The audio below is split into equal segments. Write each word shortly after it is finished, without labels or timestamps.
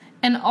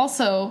And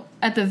also,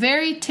 at the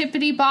very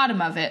tippity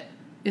bottom of it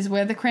is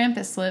where the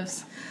Krampus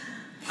lives.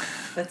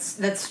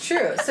 That's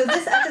true. So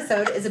this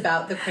episode is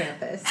about the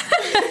Krampus.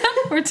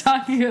 We're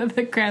talking about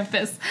the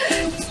Krampus.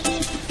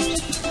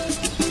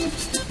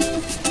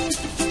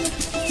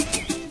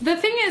 The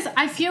thing is,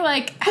 I feel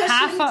like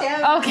I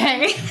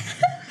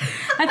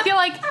feel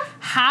like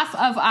half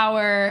of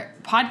our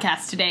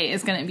podcast today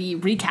is going to be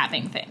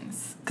recapping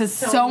things. Because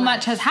so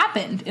much has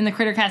happened in the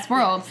Crittercast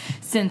world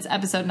since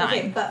episode 9.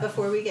 Okay, but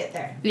before we get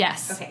there.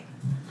 Yes. Okay.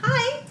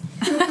 Hi.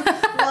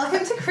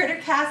 Welcome to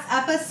Crittercast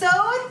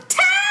episode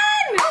 10!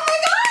 Oh my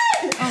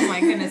god! Oh my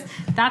goodness.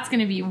 That's going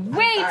to be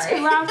way too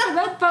loud for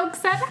the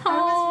folks at home.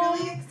 I was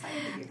really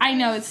excited. I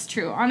know, it's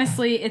true.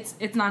 Honestly, it's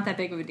not that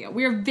big of a deal.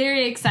 We're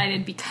very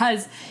excited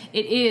because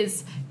it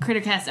is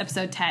Crittercast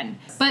episode 10.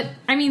 But,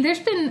 I mean, there's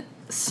been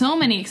so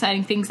many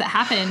exciting things that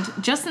happened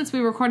just since we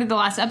recorded the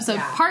last episode,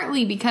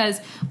 partly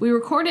because we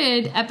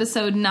recorded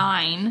episode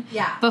 9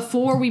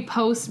 before we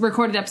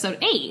recorded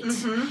episode 8.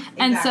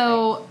 And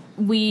so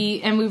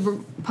we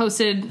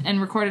posted and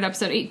recorded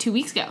episode 8 2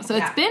 weeks ago. So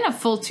it's been a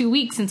full 2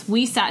 weeks since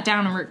we sat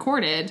down and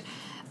recorded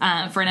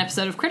for an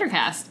episode of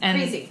Crittercast,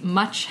 and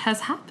much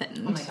has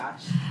happened. Oh my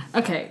gosh.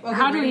 Okay,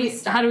 how do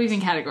we even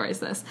categorize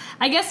this?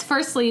 I guess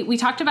firstly, we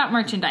talked about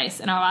merchandise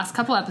in our last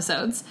couple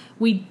episodes.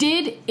 We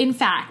did, in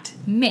fact,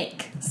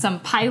 make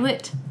some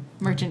pilot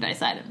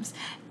merchandise items.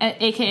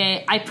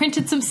 AKA, I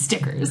printed some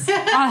stickers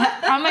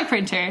on my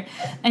printer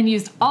and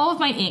used all of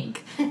my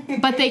ink,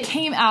 but they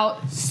came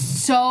out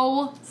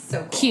so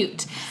cool.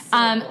 Cute.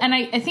 And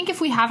I think if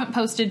we haven't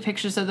posted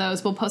pictures of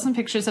those, we'll post some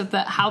pictures of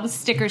how the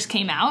stickers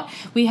came out.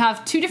 We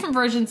have 2 different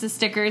versions of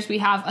stickers. We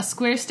have a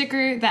square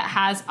sticker that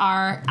has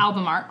our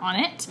album art on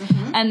it.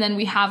 And then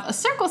we have a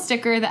circle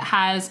sticker that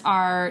has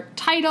our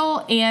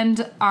title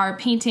and our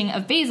painting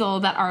of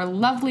Basil that our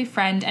lovely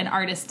friend and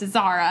artist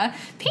Zara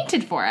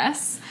painted for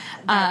us.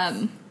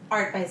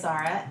 Art by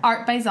Zara.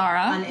 Art by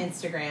Zara. On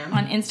Instagram.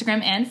 On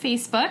Instagram and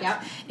Facebook.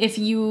 Yep. If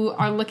you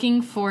are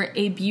looking for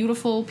a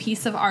beautiful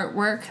piece of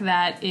artwork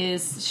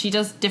she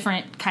does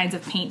different kinds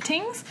of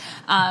paintings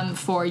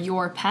for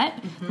your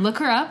pet. Look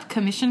her up,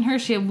 commission her.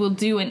 She will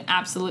do an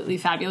absolutely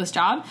fabulous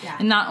job. Yeah.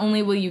 And not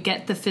only will you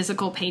get the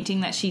physical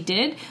painting that she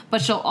did,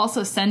 but she'll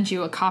also send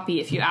you a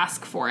copy if you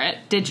ask for it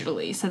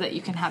digitally so that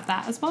you can have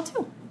that as well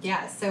too.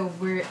 Yeah, so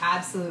we're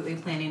absolutely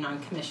planning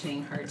on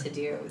commissioning her to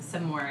do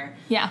some more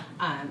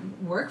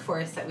work for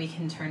us that we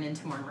can turn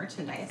into more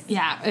merchandise.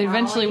 Yeah,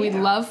 eventually we'd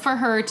love for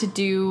her to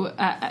do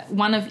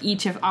one of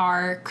each of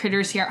our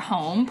critters here at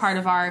home, part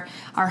of our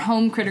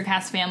home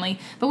Crittercast family.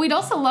 But we'd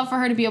also love for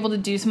her to be able to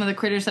do some of the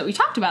critters that we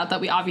talked about that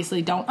we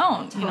obviously don't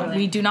own. Totally. You know,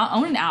 we do not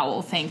own an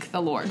owl, thank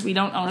the Lord. We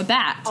don't own a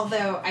bat.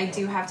 Although I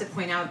do have to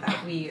point out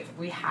that we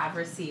have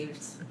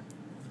received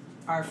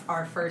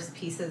our first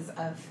pieces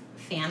of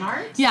fan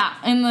art. Yeah,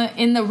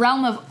 in the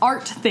realm of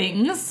art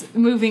things,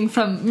 moving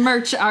from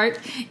merch art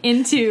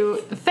into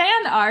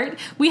fan art,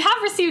 we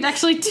have received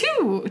actually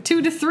 2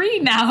 to 3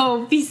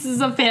 now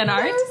pieces of fan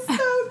art. They're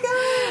so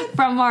good.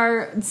 From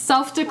our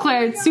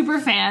self-declared super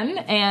fan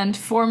and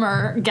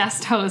former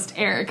guest host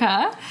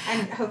Erica.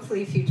 And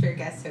hopefully future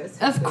guest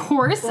host. Of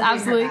course,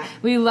 absolutely.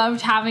 We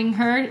loved having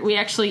her. We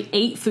actually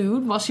ate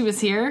food while she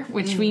was here,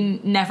 which we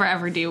never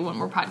ever do when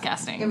we're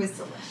podcasting. It was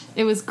delicious.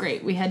 It was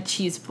great. We had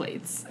cheese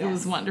plates. Yes. It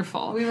was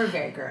wonderful. We were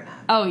very grown up.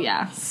 Oh,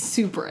 yeah.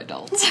 Super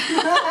adult.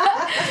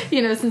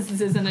 Since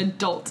this is an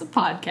adult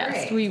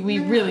podcast, we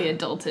really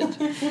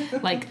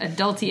adulted. Like,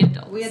 adulty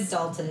adults. We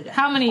adulted.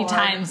 How many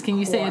times can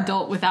you say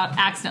adult without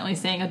accidentally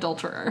saying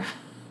adulterer?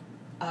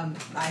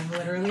 I've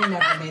literally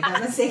never made that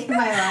mistake in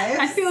my life.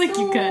 I feel like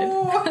you could.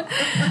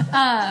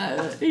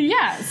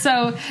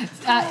 So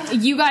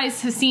you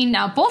guys have seen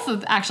now both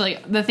of, actually,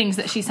 the things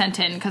that she sent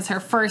in, because her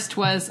first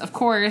was, of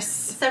course...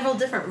 several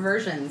different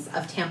versions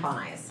of tampon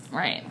eyes.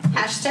 Right.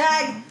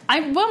 Hashtag...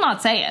 I will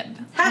not say it.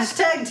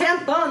 Hashtag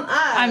tampon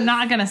eyes. I'm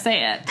not going to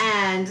say it.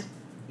 And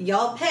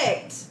y'all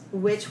picked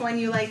which one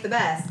you like the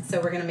best, so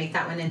we're going to make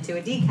that one into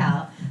a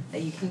decal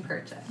that you can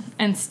purchase.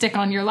 And stick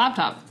on your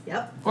laptop.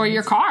 Yep. Or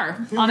your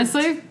car,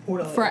 honestly.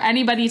 Totally. For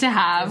anybody to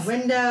have. Your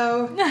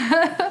window.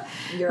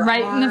 Your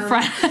right arm. in the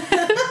front.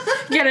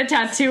 Get a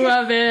tattoo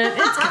of it.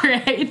 It's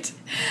great.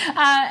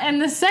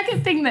 And the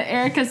second thing that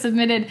Erica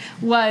submitted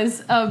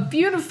was a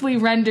beautifully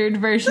rendered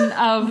version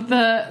of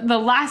the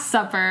Last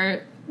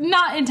Supper.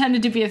 Not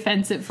intended to be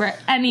offensive for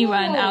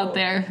anyone out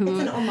there who...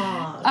 It's an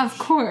homage. Of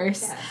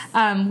course.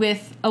 Yes.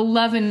 With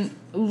 11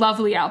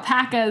 lovely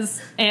alpacas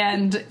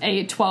and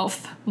a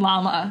 12th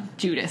llama,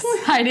 Judas,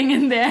 hiding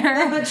in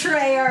there. The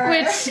betrayer.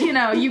 Which,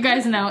 you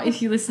guys know,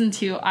 if you listen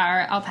to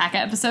our alpaca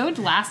episode,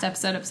 last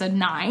episode, episode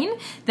 9,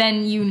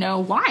 then you know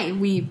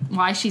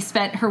why she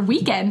spent her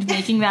weekend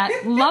making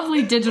that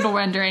lovely digital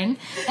rendering.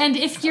 And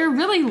if you're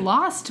really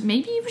lost,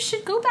 maybe you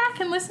should go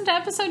back and listen to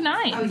episode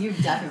 9. Oh, you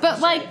definitely But,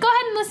 should. go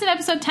ahead and listen to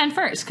episode 10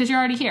 first, because you're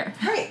already here.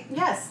 Right,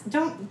 yes.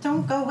 Don't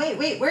go.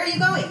 Wait, where are you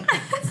going?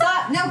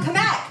 Stop. No, come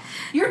back.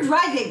 You're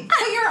driving.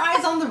 Put your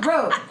eyes on the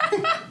road.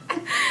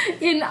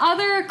 In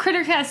other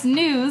Crittercast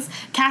news,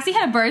 Cassie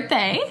had a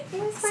birthday.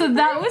 So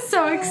that was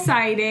so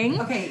exciting.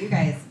 Okay, you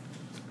guys.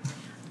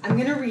 I'm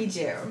going to read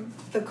you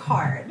the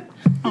card.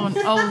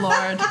 Oh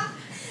Lord.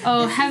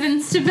 Oh,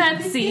 heavens to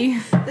Betsy.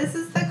 This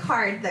is the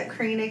card that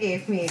Karina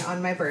gave me on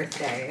my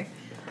birthday.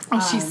 Oh,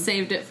 she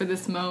saved it for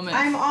this moment.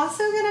 I'm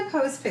also going to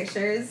post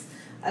pictures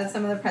of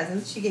some of the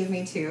presents she gave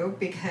me too,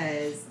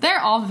 because they're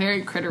all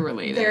very critter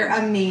related. They're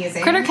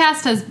amazing.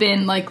 Crittercast has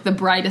been like the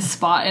brightest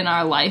spot in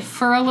our life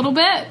for a little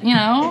bit, you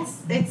know?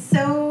 It's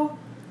so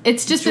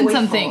it's just been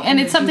something, and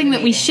it's something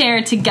that we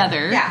share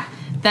together. Yeah.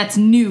 That's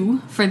new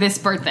for this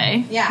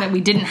birthday. Yeah. That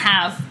we didn't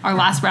have our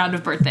last round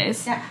of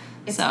birthdays. Yeah.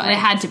 So it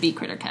had to be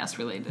Crittercast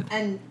related.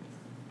 And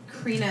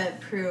Karina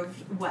proved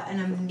what an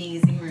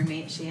amazing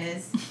roommate she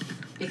is,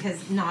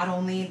 because not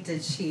only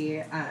did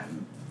she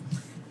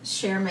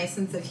share my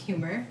sense of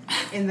humor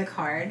in the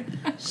card,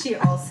 she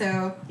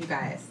also, you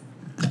guys,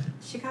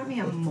 she got me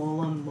a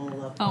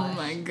Mola plush. Oh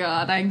my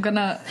god, I'm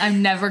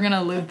never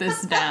gonna live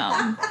this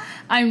down.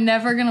 I'm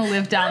never gonna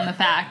live down the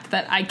fact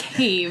that I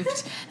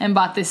caved and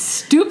bought this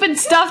stupid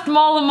stuffed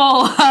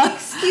Mola.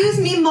 Excuse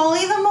me,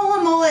 Molly the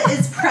Mola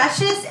is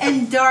precious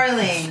and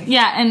darling.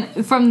 Yeah,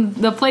 and from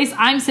the place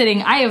I'm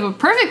sitting, I have a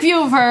perfect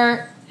view of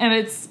her,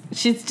 and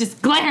she's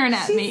just glaring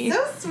at me. She's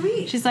so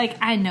sweet. She's like,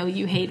 I know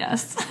you hate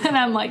us. And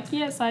I'm like,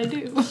 yes, I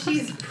do.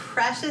 She's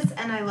precious,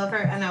 and I love her,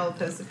 and I will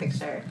post a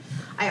picture.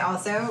 I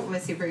also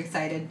was super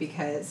excited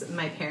because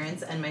my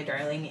parents and my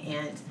darling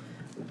aunt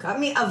got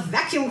me a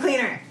vacuum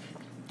cleaner.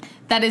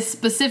 That is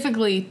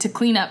specifically to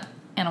clean up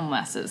animal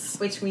messes.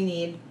 Which we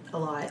need a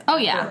lot. Oh,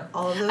 yeah.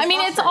 All of those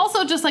it's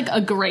also just like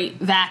a great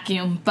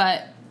vacuum,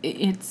 but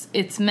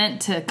it's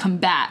meant to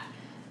combat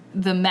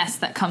the mess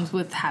that comes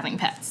with having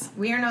pets.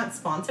 We are not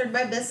sponsored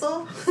by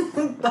Bissell,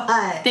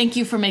 but thank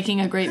you for making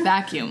a great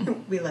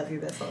vacuum. We love you,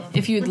 Bissell.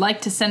 If you'd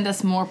like to send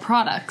us more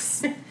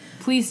products,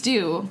 please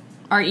do.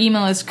 Our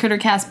email is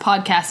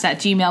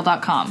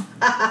crittercastpodcast@gmail.com.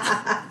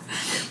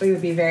 We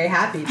would be very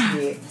happy to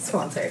be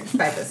sponsored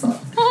by Bissell.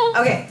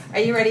 Okay,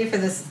 are you ready for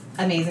this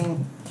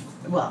amazing...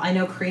 Well, I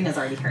know Karina's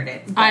already heard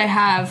it. I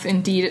have,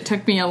 indeed. It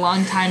took me a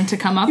long time to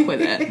come up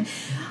with it.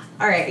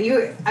 All right,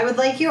 I would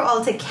like you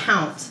all to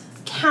count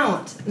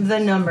the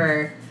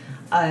number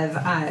of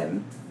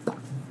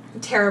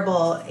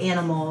terrible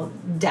animal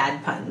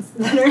dad puns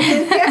that are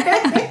in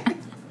here.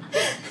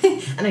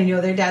 And I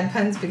know they're dad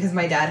puns because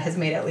my dad has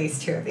made at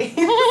least 2 of these.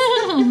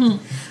 All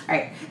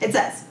right, it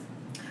says,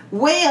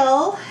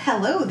 "Well,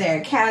 hello there,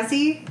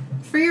 Cassie.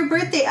 For your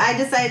birthday, I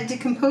decided to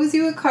compose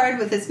you a card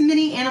with as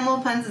many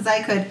animal puns as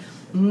I could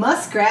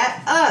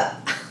muskrat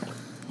up."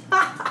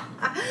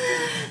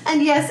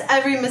 And yes,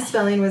 every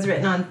misspelling was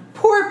written on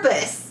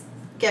purpose.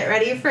 Get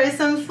ready for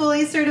some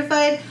fully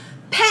certified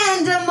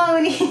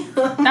pandemonium.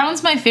 That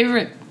one's my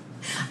favorite.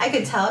 I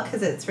could tell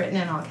because it's written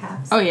in all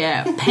caps. Oh,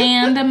 yeah.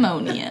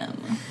 Pandemonium.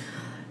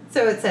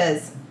 So it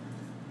says,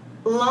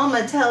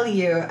 "Llama tell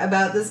you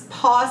about this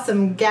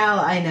possum gal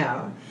I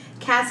know.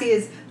 Cassie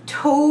is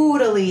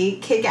totally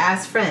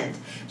kick-ass friend.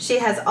 She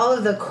has all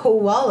of the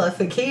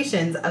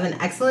qualifications of an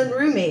excellent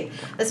roommate,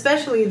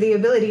 especially the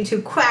ability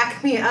to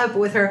quack me up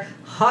with her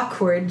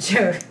awkward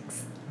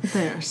jokes."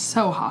 They're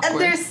so awkward. And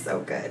they're so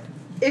good.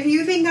 "If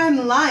you think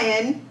I'm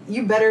lying,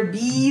 you better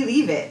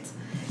believe it.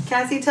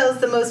 Cassie tells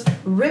the most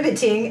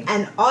riveting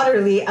and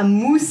utterly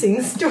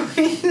amusing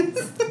stories."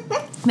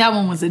 That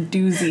one was a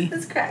doozy.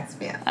 This cracks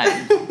me up.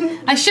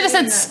 I should have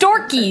said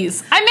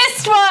Storkies. I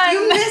missed one.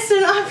 You missed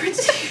an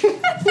opportunity.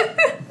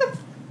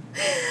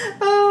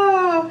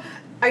 Oh,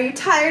 are you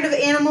tired of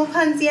animal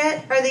puns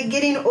yet? Are they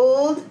getting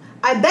old?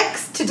 I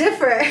begs to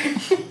differ.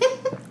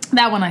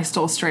 That one I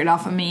stole straight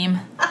off a meme.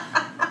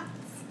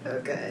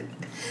 So good.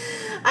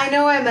 "I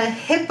know I'm a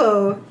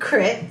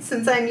hypocrite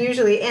since I'm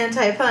usually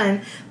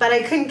anti-pun, but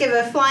I couldn't give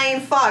a flying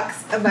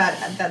fox about..."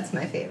 That's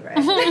my favorite.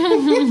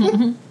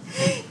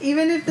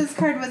 "Even if this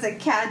card was a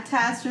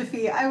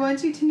catastrophe, I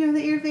want you to know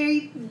that you're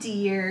very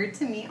dear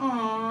to me."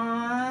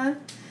 Aww.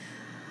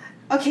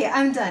 "Okay,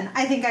 I'm done.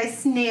 I think I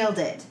snailed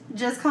it.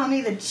 Just call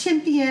me the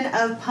champion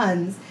of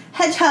puns.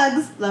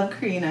 Hedgehogs. Love,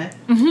 Karina."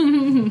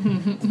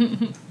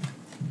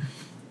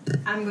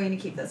 I'm going to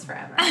keep this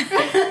forever.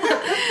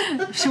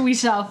 We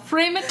shall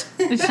frame it.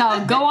 It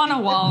shall go on a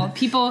wall.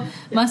 People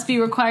must be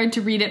required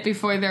to read it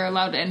before they're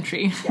allowed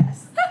entry.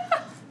 Yes.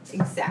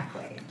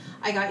 Exactly.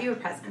 I got you a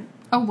present.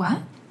 A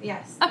what?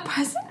 Yes. A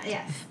present?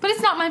 Yes. But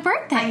it's not my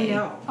birthday. I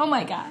know. Oh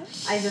my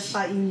gosh. I just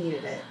thought you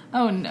needed it.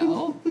 Oh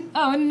no.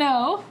 Oh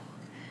no.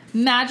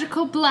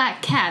 Magical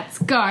black cats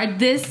guard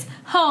this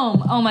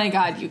home. Oh my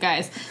god, you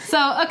guys.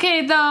 So,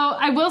 okay, though,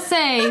 I will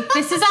say,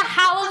 this is a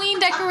Halloween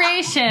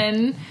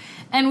decoration,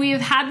 and we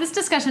have had this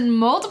discussion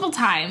multiple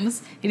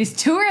times. It is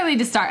too early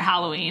to start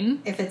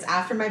Halloween. If it's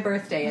after my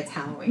birthday, it's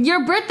Halloween.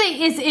 Your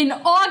birthday is in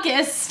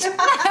August.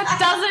 That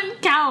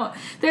doesn't count.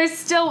 There's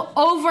still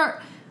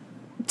over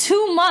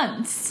 2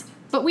 months.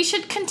 But we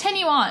should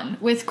continue on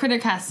with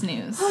Crittercast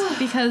news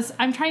because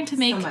I'm trying to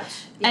make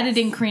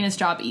editing Karina's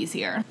job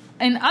easier.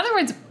 in other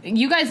words,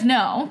 you guys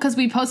know, because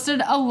we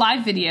posted a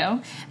live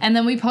video, and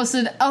then we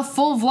posted a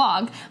full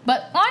vlog,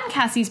 but on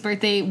Cassie's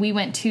birthday, we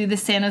went to the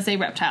San Jose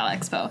Reptile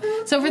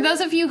Expo. So for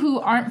those of you who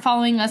aren't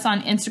following us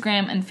on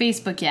Instagram and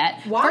Facebook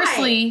yet,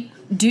 firstly,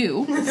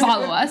 do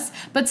follow us,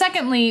 but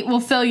secondly, we'll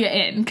fill you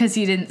in, because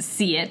you didn't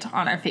see it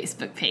on our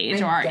Facebook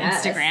page or our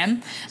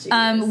Instagram.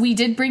 We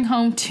did bring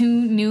home 2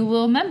 new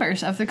little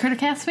members of the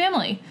CritterCast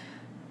family.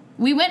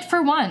 We went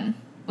for 1.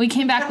 We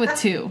came back with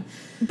 2.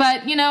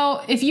 But, you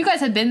know, if you guys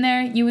had been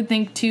there, you would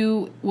think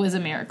 2 was a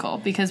miracle,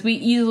 because we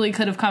easily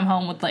could have come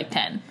home with, like,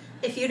 10.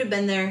 If you'd have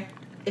been there,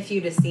 if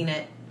you'd have seen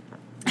it,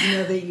 you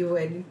know that you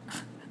would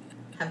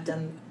have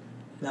done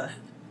the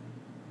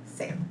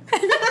same.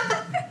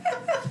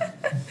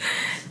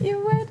 You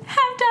would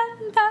have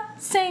done the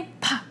same.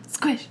 Pop,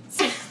 squish,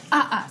 sing,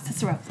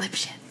 Cicero, lip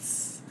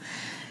shits.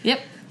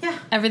 Yep. Yeah.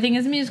 Everything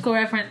is a musical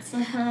reference.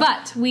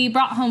 But we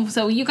brought home,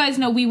 so you guys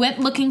know we went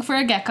looking for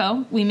a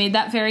gecko. We made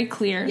that very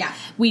clear. Yeah.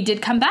 We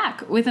did come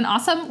back with an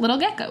awesome little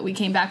gecko. We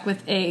came back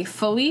with a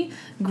fully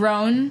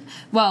grown,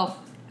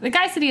 well, the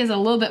guy said he has a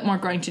little bit more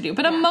growing to do,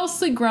 but a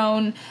mostly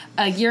grown,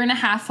 a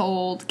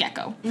 1.5-year-old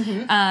gecko.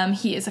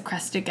 He is a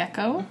crested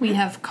gecko. We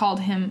have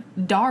called him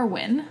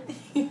Darwin.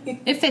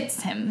 It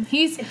fits him.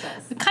 He's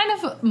kind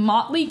of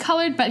motley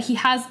colored, but he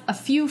has a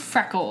few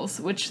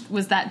freckles, which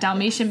was that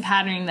Dalmatian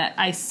pattern that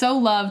I so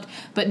loved,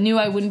 but knew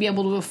I wouldn't be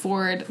able to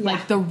afford,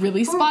 like the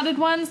really spotted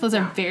ones. Those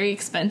are very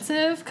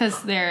expensive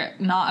because they're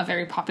not a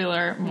very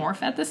popular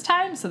morph at this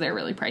time, so they're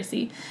really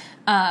pricey.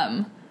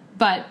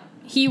 But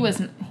he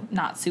was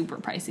not super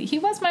pricey. He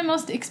was my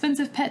most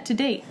expensive pet to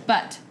date,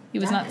 but he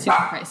was not super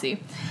pricey.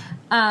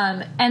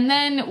 And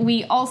then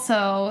we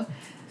also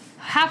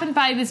happened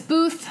by this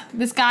booth.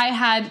 This guy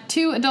had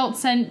 2 adult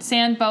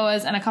sand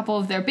boas and a couple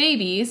of their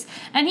babies,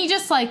 and he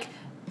just, like,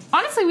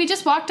 honestly, we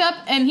just walked up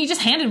and he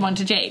just handed one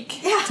to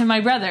Jake, to my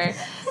brother,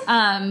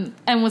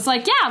 and was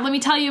like, yeah, let me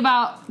tell you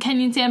about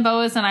Kenyan sand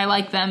boas, and I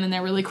like them, and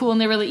they're really cool,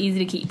 and they're really easy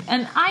to keep.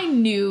 And I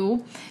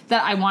knew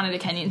that I wanted a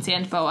Kenyan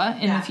sand boa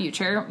in the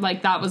future.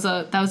 Like, that was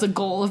a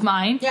goal of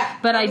mine. Yeah,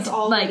 but it was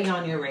already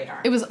on your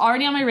radar. It was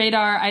already on my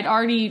radar. I'd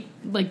already,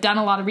 like, done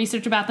a lot of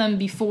research about them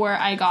before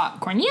I got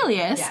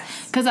Cornelius,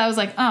 because I was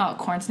like, oh,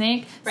 corn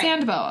snake,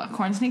 sand boa,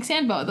 corn snake,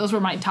 sand boa. Those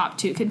were my top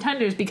 2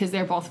 contenders because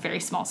they're both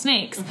very small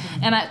snakes.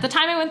 And at the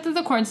time I went through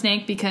the corn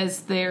snake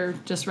because they're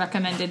just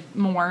recommended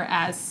more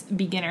as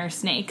beginner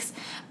snakes.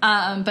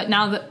 But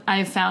now that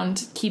I've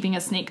found keeping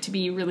a snake to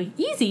be really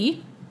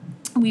easy,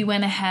 we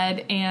went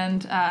ahead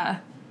and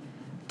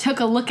took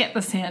a look at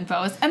the sand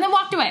boas and then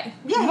walked away.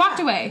 Yeah, we walked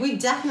away. We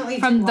definitely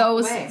from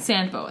those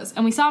sand boas,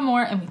 and we saw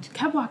more, and we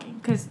kept walking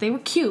because they were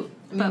cute.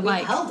 I mean, but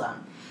we held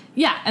them.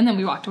 Yeah, and then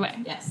we walked away.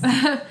 Yes,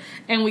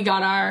 and we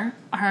got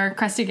our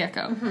crested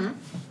gecko,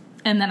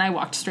 and then I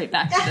walked straight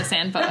back to the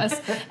sand boas,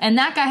 and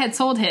that guy had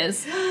sold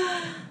his.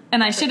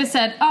 And I should have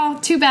said, oh,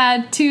 too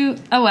bad,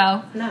 oh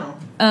well. No.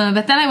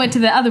 But then I went to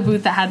the other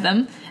booth that had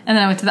them, and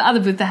then I went to the other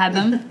booth that had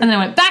them, and then I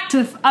went back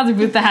to the other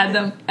booth that had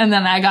them, and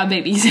then I got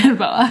baby sand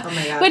boa. Oh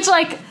my god. Which,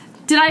 like,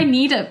 did I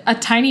need a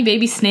tiny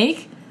baby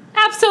snake?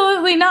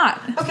 Absolutely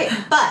not. Okay,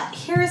 but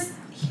here's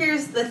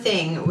the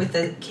thing with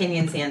the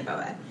Kenyan sand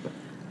boa.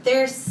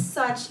 They're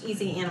such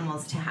easy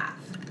animals to have.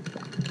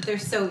 They're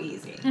so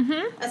easy.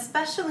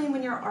 Especially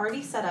when you're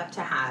already set up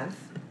to have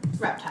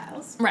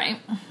reptiles. Right.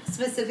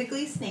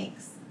 Specifically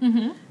snakes.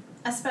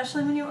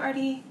 Especially when you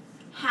already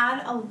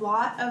had a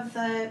lot of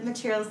the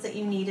materials that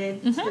you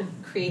needed to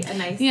create a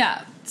nice...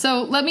 Yeah.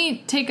 So let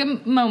me take a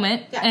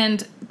moment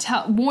and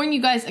warn you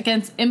guys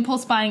against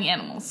impulse buying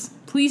animals.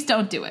 Please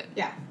don't do it.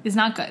 Yeah. It's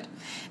not good.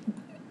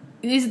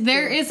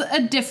 There is a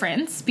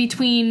difference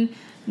between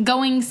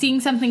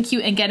seeing something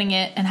cute and getting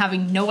it and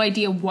having no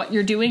idea what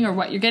you're doing or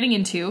what you're getting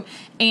into,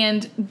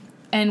 and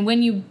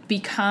when you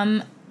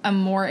become a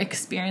more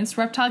experienced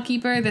reptile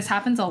keeper, this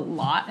happens a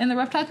lot in the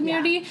reptile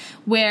community,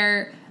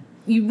 where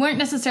you weren't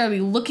necessarily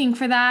looking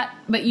for that,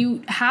 but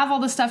you have all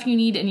the stuff you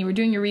need and you were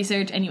doing your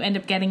research and you end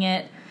up getting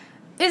it.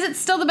 Is it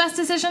still the best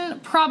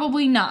decision?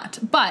 Probably not.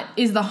 But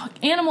is the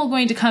animal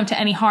going to come to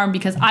any harm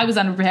because I was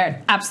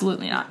unprepared?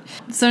 Absolutely not.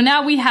 So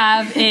now we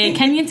have a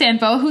Kenyan sand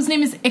boa whose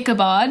name is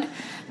Ichabod,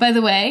 by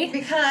the way.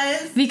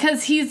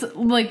 Because he's,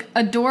 like,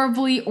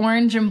 adorably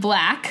orange and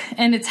black,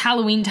 and it's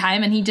Halloween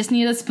time, and he just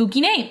needed a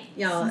spooky name.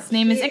 Y'all, his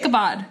name is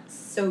Ichabod.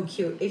 So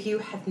cute. If you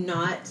haven't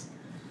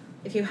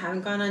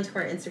gone onto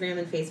our Instagram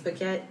and Facebook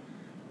yet,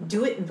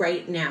 do it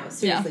right now.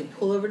 Seriously,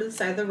 pull over to the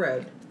side of the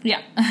road.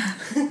 Yeah.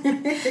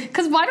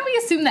 Because why do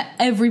we assume that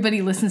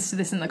everybody listens to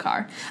this in the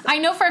car? I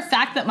know for a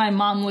fact that my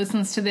mom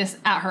listens to this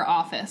at her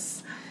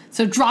office.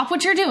 So drop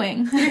what you're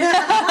doing. Go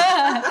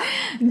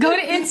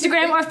to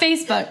Instagram or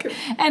Facebook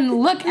and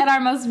look at our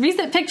most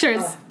recent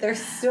pictures. Oh, they're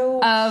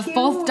so of cute.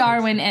 Both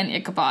Darwin and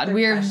Ichabod. They're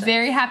We are precious.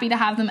 very happy to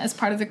have them as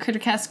part of the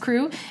CritterCast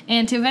crew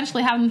and to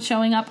eventually have them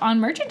showing up on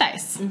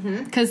merchandise.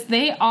 Because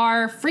they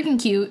are freaking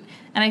cute.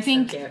 And I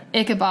think cute.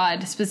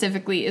 Ichabod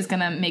specifically is going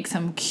to make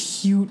some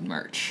cute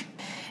merch.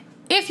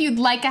 if you'd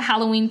like a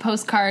Halloween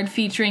postcard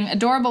featuring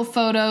adorable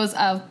photos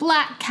of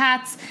black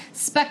cats,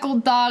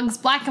 speckled dogs,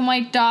 black and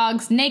white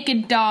dogs,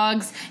 naked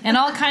dogs, and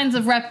all kinds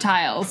of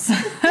reptiles,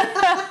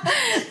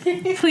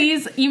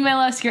 please email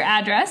us your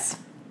address.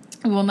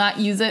 We will not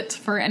use it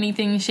for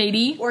anything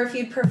shady. Or if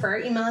you'd prefer,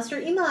 email us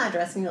your email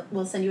address and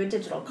we'll send you a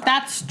digital card.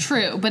 That's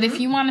true, but if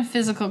you want a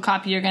physical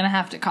copy, you're going to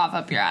have to cough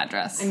up your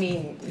address. I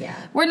mean, yeah.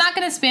 We're not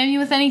going to spam you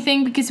with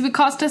anything because it would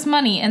cost us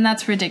money, and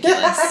that's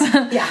ridiculous.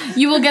 Yeah.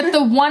 You will get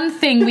the one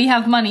thing we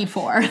have money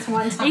for.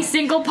 one time. A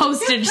single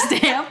postage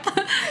stamp.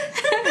 But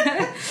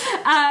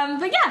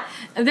yeah,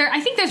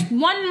 I think there's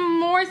one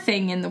more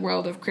thing in the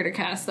world of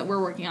Crittercast that we're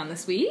working on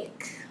this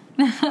week.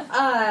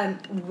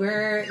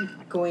 We're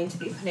going to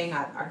be putting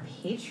up our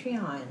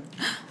Patreon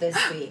this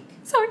week.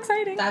 So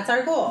exciting. That's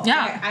our goal.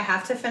 Yeah. I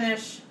have to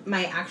finish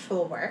my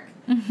actual work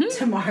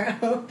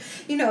tomorrow.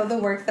 You know, the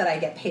work that I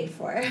get paid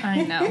for.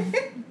 I know.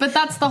 But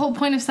that's the whole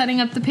point of setting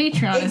up the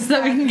Patreon, is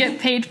that we can get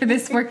paid for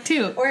this work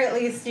too. Or at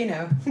least, you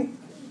know,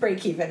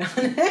 break even on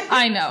it.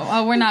 I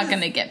know. We're not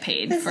going to get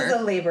paid This for, is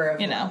a labor of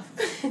you know,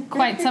 love.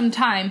 quite some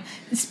time.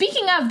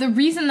 Speaking of, the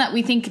reason that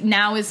we think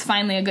now is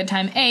finally a good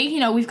time, A, you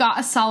know, we've got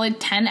a solid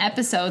 10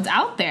 episodes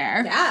out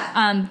there.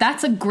 Yeah.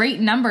 That's a great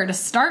number to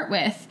start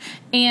with.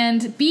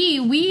 And B,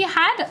 we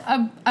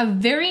had a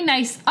very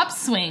nice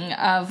upswing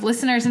of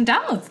listeners and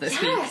downloads this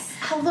week. Yes.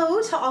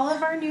 Hello to all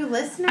of our new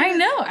listeners. I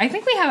know. I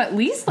think we have at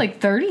least like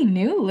 30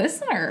 new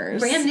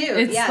listeners. Brand new.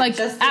 It's Yeah, like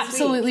just this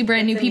absolutely week.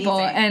 brand new It's people.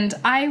 amazing. And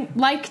I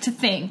like to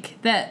think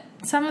that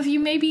some of you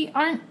maybe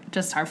aren't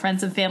just our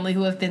friends and family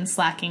who have been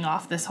slacking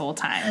off this whole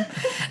time.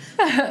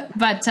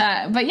 But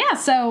yeah,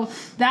 so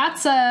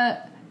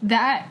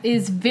that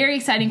is very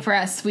exciting for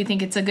us. We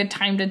think it's a good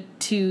time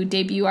to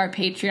debut our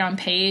Patreon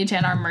page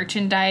and our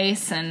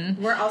merchandise. And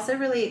We're also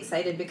really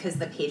excited because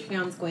the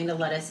Patreon's going to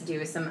let us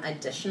do some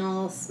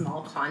additional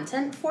small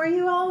content for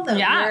you all that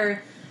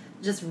we're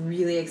just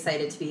really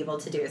excited to be able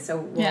to do. So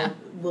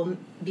we'll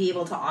be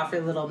able to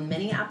offer little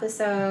mini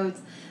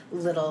episodes,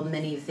 little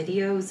mini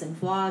videos and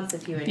vlogs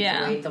if you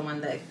enjoyed the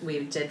one that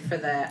we did for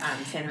the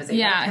San Jose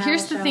Reptile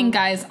here's the show. thing,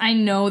 guys. I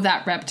know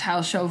that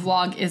Reptile Show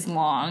vlog is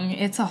long.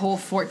 It's a whole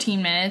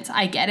 14 minutes.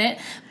 I get it.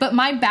 But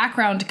my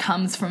background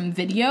comes from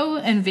video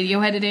and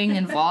video editing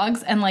and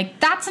vlogs, and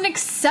like that's an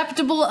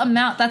acceptable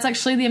amount. That's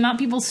actually the amount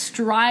people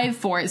strive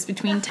for, is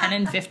between 10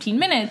 and 15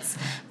 minutes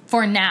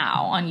for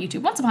now on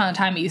YouTube. Once upon a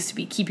time, it used to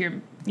be keep your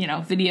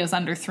videos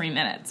under 3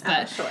 minutes,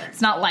 but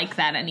it's not like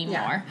that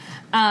anymore.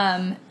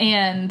 And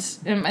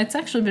it's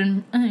actually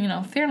been,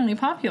 fairly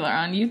popular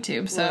on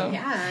YouTube. So,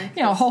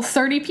 a whole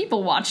 30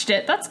 people watched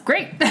it. That's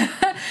great.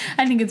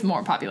 I think it's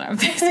more popular on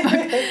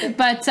Facebook.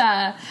 but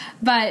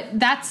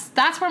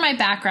that's where my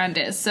background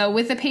is. So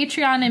with the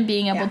Patreon and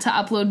being able to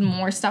upload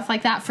more stuff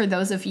like that for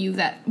those of you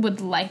that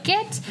would like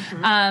it,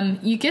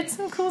 you get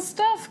some cool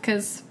stuff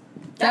because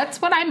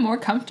that's what I'm more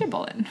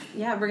comfortable in.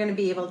 Yeah, we're going to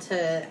be able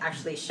to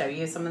actually show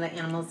you some of the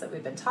animals that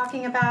we've been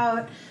talking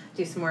about,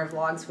 do some more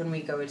vlogs when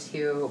we go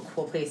to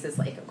cool places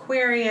like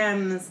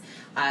aquariums,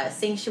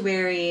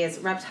 sanctuaries,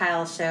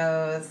 reptile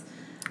shows.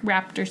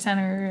 Raptor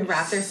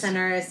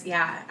centers.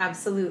 Yeah,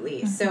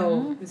 absolutely.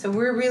 So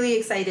we're really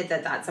excited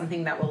that that's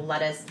something that will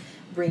let us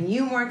bring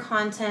you more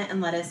content and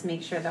let us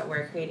make sure that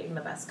we're creating the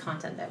best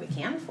content that we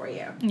can for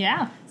you.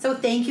 Yeah. So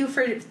thank you,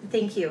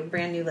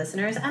 brand new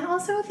listeners, and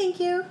also thank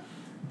you,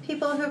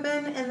 people who've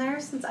been in there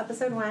since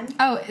episode 1.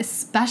 Oh,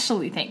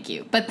 especially thank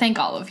you. But thank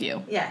all of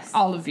you. Yes.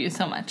 All of you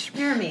so much.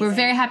 You're amazing. We're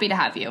very happy to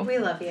have you. We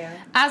love you.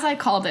 As I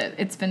called it,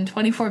 it's been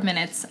 24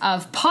 minutes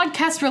of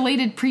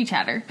podcast-related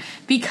pre-chatter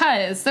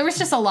because there was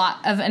just a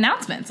lot of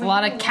announcements, a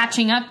lot of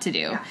catching up to do.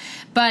 Yeah.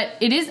 But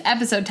it is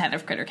episode 10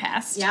 of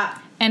Crittercast. Yeah.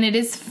 And it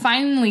is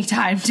finally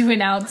time to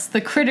announce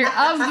the critter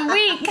of the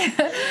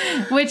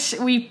week, which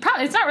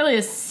it's not really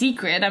a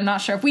secret. I'm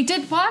not sure if we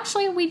did. Well,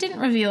 actually, we didn't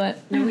reveal it.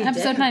 No, we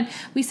episode 9.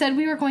 We said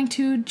we were going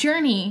to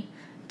journey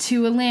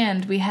to a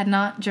land we had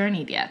not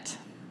journeyed yet.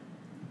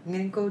 I'm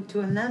going to go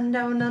to a land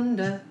down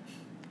under.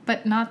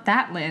 But not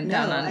that land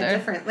down under. A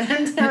different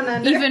land down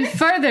under. Even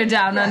further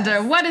down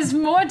under. What is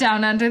more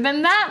down under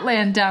than that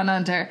land down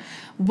under?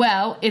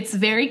 Well, it's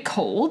very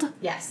cold.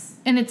 Yes.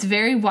 And it's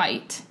very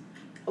white.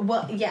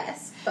 Well,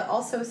 yes, but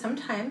also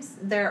sometimes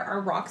there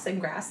are rocks and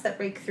grass that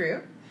break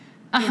through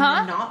in the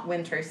not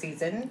winter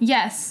season.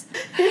 Yes.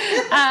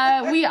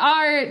 We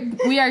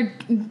are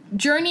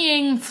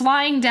journeying,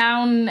 flying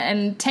down,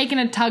 and taking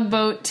a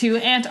tugboat to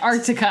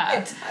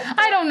Antarctica.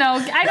 I don't know.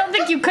 I don't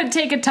think you could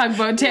take a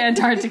tugboat to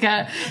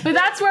Antarctica, but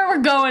that's where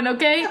we're going,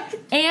 okay?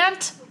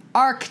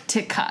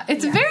 Antarctica.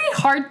 It's very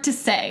hard to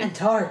say.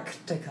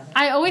 Antarctica.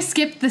 I always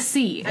skip the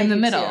C in the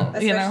middle.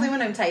 Too. Especially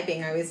when I'm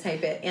typing, I always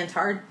type it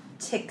Antarctica.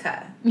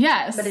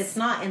 Yes. But it's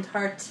not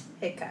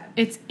Antarctica.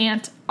 It's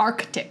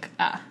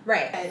Antarctica.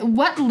 Right.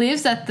 What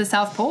lives at the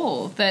South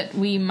Pole that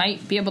we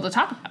might be able to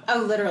talk about?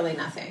 Oh, literally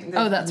nothing.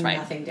 There's that's right.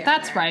 Nothing down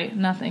that's there. Right.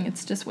 Nothing.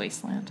 It's just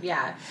wasteland.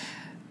 Yeah.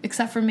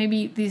 Except for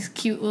maybe these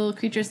cute little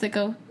creatures that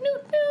go,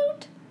 noot,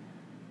 noot.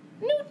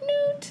 Noot,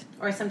 noot.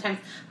 Or sometimes,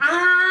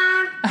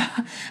 ah!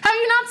 Have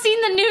you not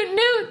seen the Newt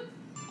Newt?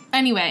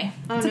 Anyway,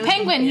 it's a no,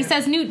 penguin. thank He you.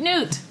 says newt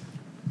newt.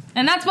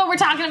 And that's what we're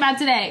talking about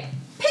today.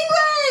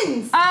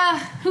 Penguins!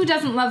 Who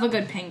doesn't love a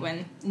good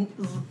penguin?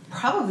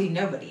 Probably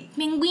nobody.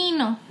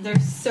 Pinguino. They're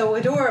so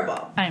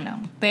adorable. I know.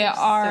 They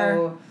are...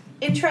 So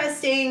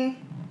interesting.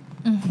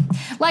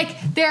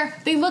 Like,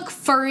 they look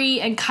furry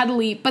and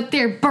cuddly, but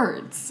they're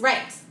birds.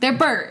 Right. They're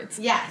birds.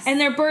 Yes. And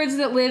they're birds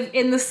that live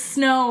in the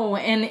snow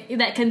and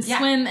that can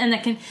swim and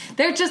that can...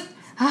 They're just...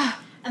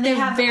 And they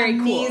have very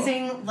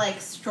amazing, cool. like,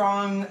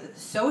 strong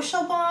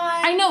social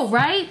bonds. I know,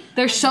 right?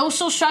 Their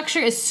social structure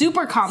is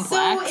super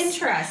complex. So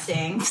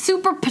interesting.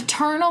 Super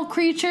paternal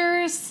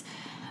creatures.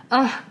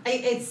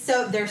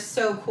 They're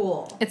so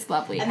cool. It's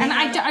lovely. And And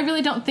I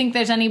really don't think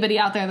there's anybody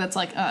out there that's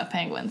like,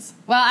 penguins.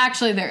 Well,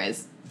 actually there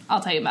is.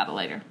 I'll tell you about it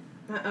later.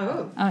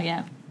 Oh,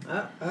 yeah.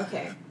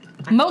 okay.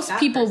 Most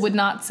people would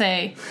not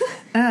say,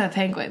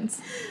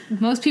 penguins.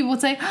 Most people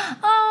would say,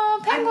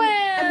 oh, penguins.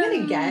 I'm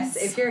going to guess,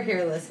 if you're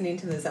here listening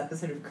to this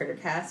episode of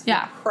Crittercast,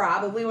 Yeah. you're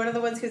probably one of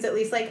the ones who's at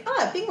least like,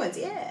 penguins,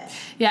 yeah.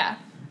 Yeah.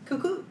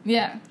 Cuckoo.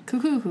 Yeah.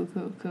 Cuckoo,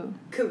 cuckoo, cuckoo.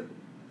 Cool.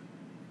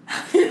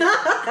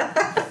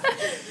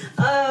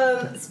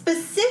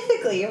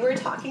 Specifically, we're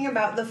talking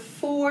about the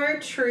 4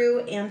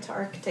 true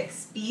Antarctic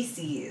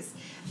species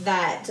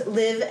that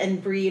live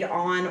and breed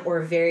on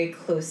or very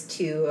close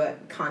to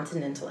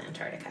continental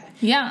Antarctica.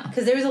 Yeah.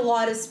 Because there's a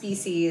lot of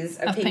species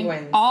of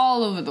penguins.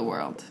 All over the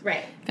world.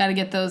 Right. Got to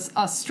get those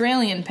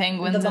Australian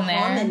penguins The in there.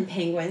 Bahamian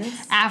penguins.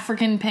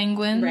 African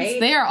penguins. Right.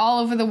 They are all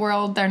over the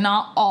world. They're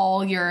not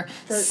all your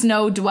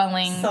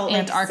snow-dwelling Salt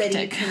Lake City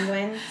Antarctic.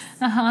 penguins.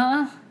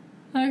 Uh-huh.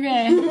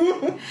 Okay.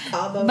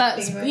 Cabo But,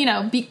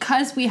 penguins.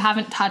 because we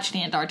haven't touched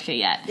Antarctica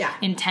yet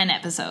in 10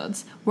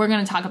 episodes, we're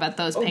going to talk about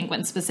those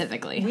penguins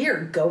specifically. We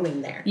are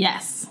going there.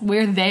 Yes,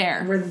 we're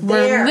there. We're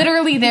there. We're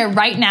literally there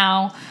right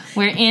now.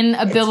 We're in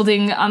a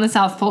building on the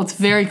South Pole. It's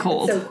very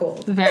cold. So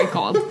cold. Very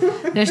cold.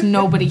 There's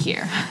nobody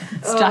here.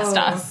 It's just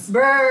us.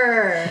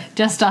 Brr.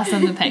 Just us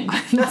and the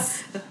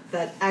penguins.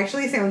 That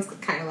actually sounds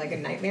kind of like a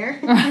nightmare.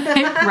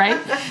 Right?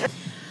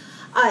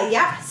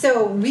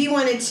 So we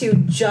wanted to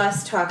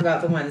just talk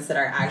about the ones that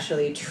are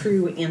actually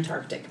true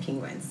Antarctic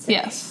penguins today.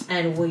 Yes.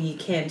 And we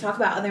can talk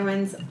about other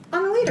ones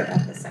on a later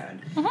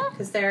episode.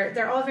 Because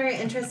they're all very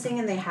interesting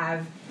and they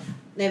have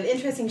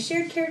interesting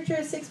shared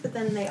characteristics, but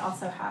then they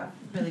also have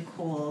really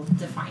cool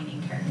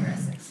defining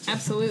characteristics too.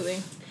 Absolutely.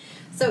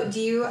 So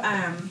do you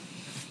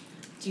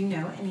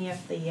know any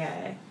of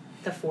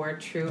the 4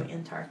 true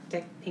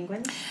Antarctic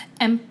penguins?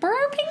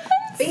 Emperor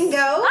penguins?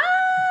 Bingo!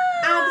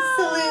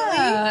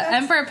 Absolutely.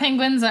 Emperor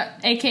penguins are,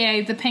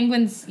 aka the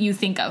penguins you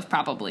think of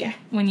probably. Yeah.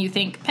 When you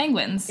think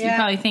penguins, you Yeah.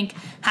 probably think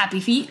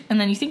Happy Feet,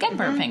 and then you think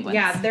Emperor penguins.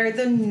 Yeah, they're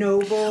the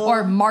noble.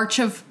 Or March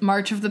of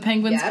the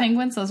Penguins Yep.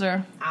 penguins. Those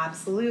are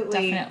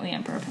Absolutely. definitely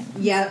Emperor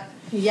penguins.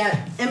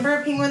 Yep.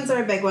 Emperor penguins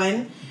are a big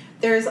one.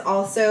 There's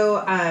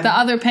also The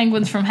other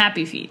penguins from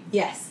Happy Feet.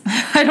 yes,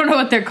 I don't know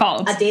what they're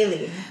called.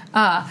 Adelie.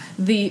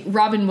 The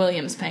Robin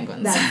Williams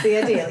penguins. That's the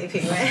Adelie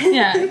penguin.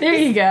 Yeah, there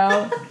you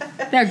go.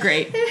 They're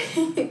great.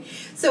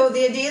 So the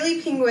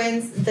Adelie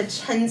penguins, the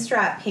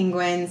chinstrap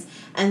penguins,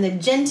 and the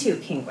gentoo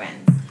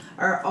penguins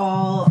are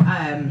all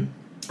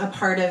a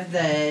part of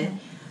the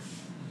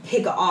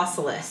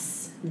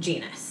Pygoscelis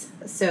genus.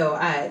 So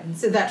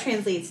that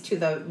translates to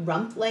the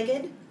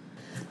rump-legged.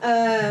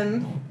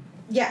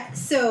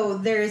 So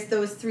there's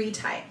those 3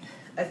 type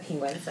of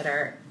penguins that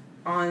are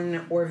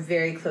on or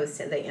very close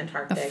to the The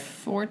Antarctic.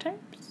 4 types?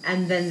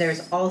 And then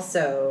there's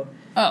also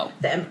Oh.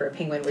 the emperor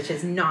penguin, which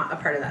is not a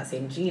part of that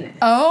same genus.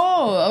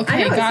 Oh, okay, I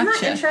know, isn't that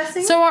gotcha.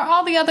 interesting? So are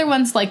all the other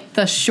ones like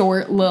the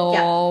short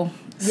little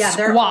Yeah,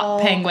 they're squat all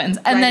penguins?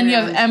 And then right you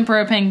have around.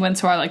 emperor penguins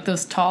who are like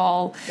those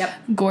tall, Yep.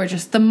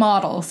 gorgeous, the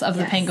models of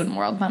the Yes. penguin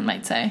world, one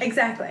might say.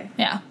 Exactly.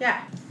 Yeah.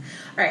 Yeah.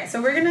 All right,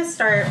 so we're going to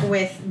start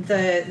with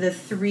the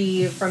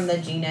 3 from the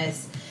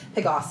genus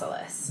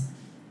Pygoscelis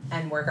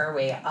and work our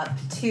way up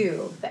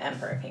to the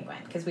emperor penguin,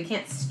 because we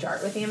can't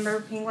start with the emperor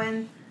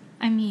penguin.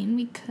 I mean,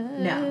 we could.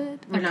 No,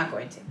 we're not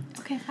going to.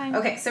 Okay, fine.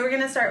 Okay, so we're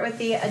going to start with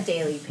the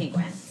Adelie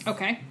penguin.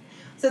 Okay.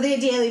 So the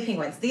Adelie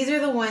penguins, these are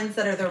the ones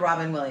that are the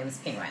Robin Williams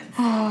penguins.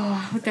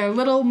 Oh, with their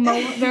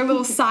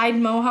little side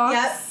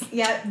mohawks.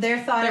 Yep. They're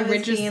thought Their of as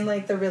ridges. being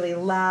like the really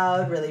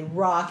loud, really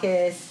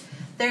raucous.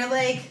 They're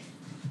like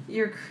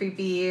your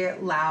creepy,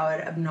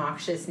 loud,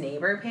 obnoxious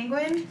neighbor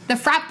penguin. The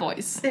frat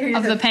boys They're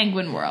of the- the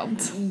penguin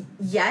world.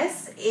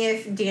 Yes,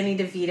 if Danny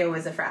DeVito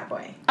was a frat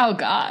boy. Oh,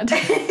 God.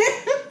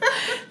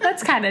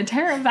 That's kind of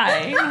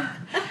terrifying.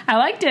 I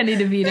like Danny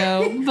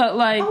DeVito, but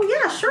like... Oh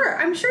yeah, sure.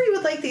 I'm sure you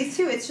would like these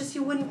too. It's just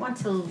you wouldn't want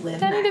to live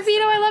Danny next.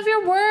 DeVito, I love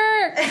your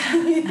work.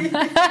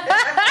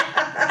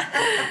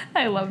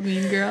 I love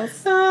Mean Girls.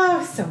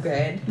 Oh, so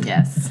good.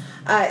 Yes.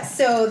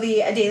 So the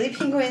Adelie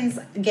penguins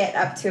get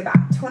up to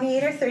about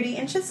 28 or 30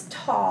 inches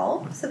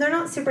tall. So they're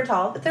not super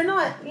tall, but they're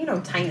not,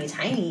 tiny,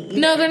 tiny either.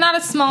 No, they're not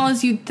as small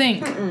as you'd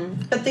think.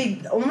 But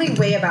they only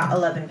weigh about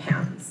 11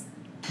 pounds.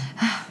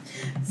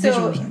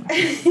 So,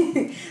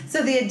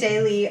 so the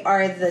Adelie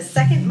are the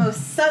second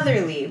most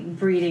southerly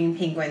breeding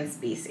penguin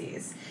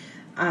species.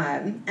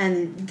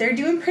 And they're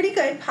doing pretty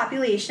good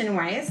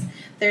population-wise.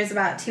 There's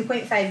about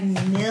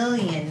 2.5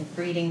 million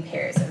breeding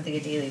pairs of the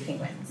Adelie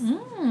penguins.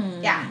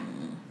 Mm. Yeah.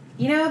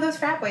 You know, those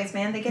frat boys,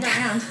 man, they get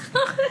around.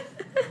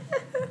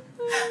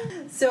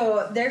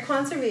 So their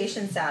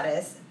conservation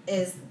status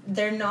is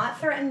they're not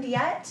threatened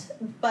yet,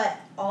 but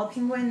all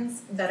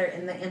penguins that are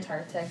in the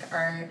Antarctic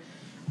are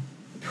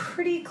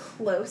pretty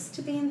close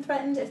to being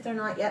threatened if they're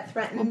not yet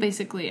threatened. Well,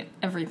 basically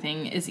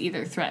everything is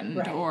either threatened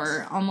Right.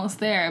 or almost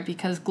there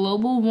because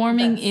global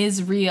warming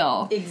is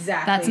real.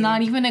 Exactly. That's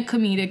not even a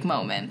comedic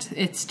moment.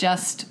 It's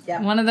just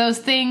Yep. one of those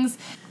things.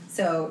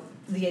 So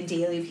the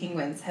Adelie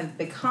penguins have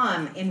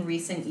become, in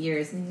recent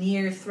years,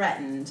 near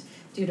threatened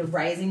due to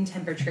rising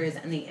temperatures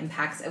and the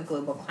impacts of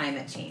global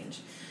climate change.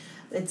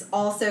 It's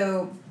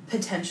also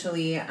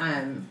potentially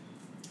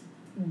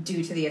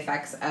due to the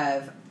effects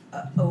of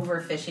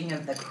overfishing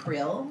of the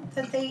krill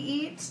that they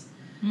eat.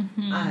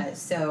 Mm-hmm.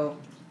 So,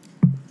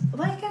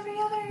 like every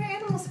other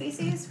animal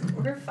species,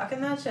 we're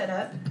fucking that shit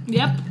up.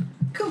 Yep.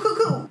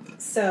 Cool.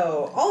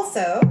 So,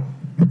 also,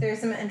 there's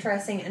some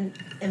interesting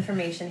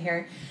information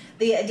here.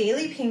 The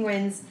Adelie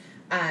penguins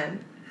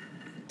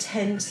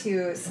tend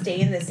to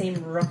stay in the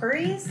same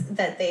rookeries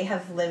that they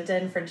have lived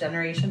in for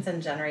generations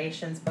and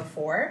generations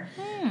before.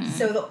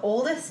 So the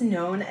oldest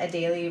known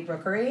Adelie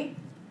rookery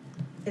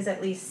is at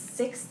least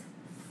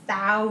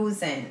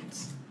 6,000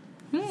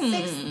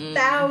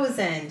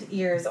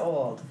 years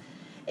old.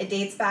 It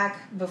dates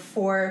back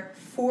before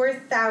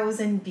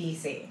 4,000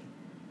 BC,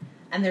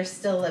 and they're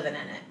still living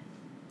in it.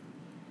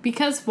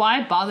 Because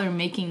why bother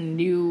making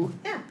new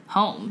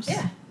homes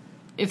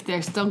if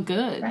they're still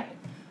good? Right.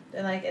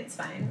 They're like, it's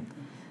fine.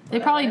 They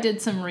probably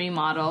did some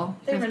remodel.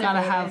 They They've got to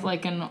renovated. have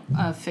like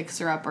a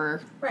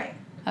fixer-upper, Right.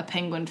 a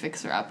penguin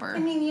fixer-upper. I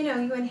mean, you know,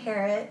 you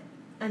inherit,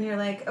 and you're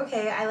like,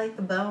 okay, I like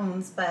the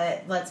bones,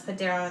 but let's put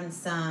down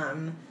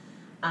some.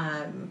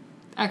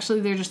 Actually,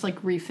 they're just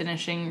like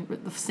refinishing,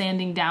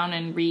 sanding down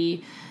and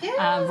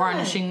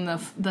varnishing the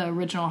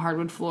original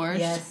hardwood floors.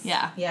 Yes.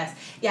 Yeah. Yes.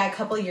 Yeah. A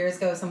couple of years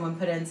ago, someone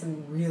put in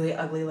some really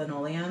ugly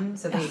linoleum,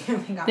 so they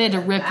got They had to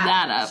rid of rip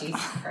that up.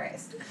 Jesus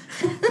Christ.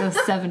 Those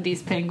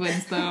 70s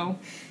penguins, though.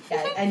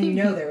 Yeah, and you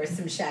know there was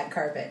some shag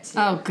carpet too.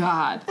 Oh,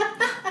 God.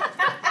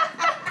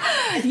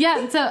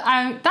 Yeah, so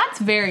that's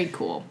very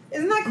cool.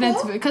 Isn't that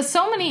cool? Because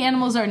so many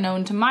animals are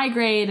known to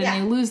migrate and Yeah.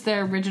 they lose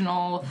their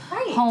original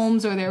Right.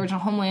 homes or their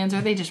original homelands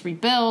or they just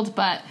rebuild.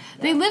 But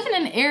they live in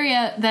an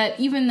area that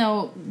even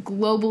though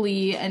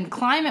globally and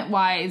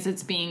climate-wise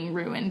it's being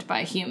ruined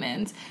by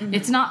humans,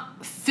 it's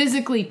not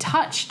physically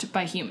touched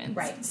by humans.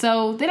 Right.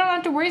 So they don't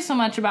have to worry so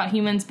much about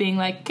humans being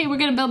like, okay, we're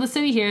going to build a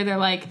city here. They're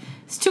like,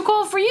 it's too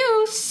cold for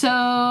you,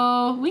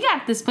 so we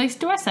got this place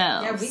to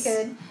ourselves. Yeah, we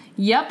could.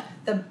 Yep.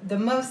 The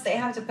most they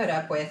have to put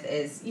up with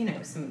is, you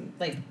know, some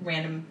like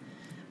random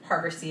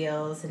harbor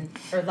seals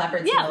or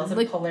leopard seals and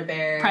like polar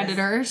bears.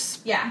 Predators.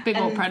 Yeah. Big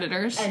old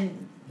predators.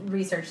 And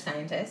research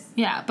scientists.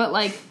 Yeah, but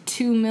like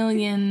 2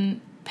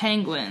 million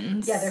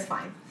penguins. Yeah, they're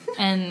fine.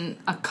 And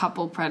a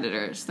couple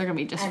predators. They're going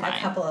to be just And fine. a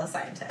couple of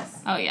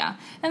scientists. Oh, yeah.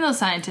 And those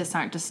scientists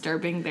aren't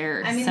disturbing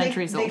their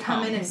centuries-old they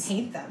come in and homes.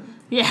 paint them.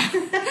 Yeah.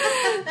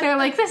 They're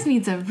like, this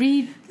needs a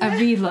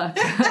relook.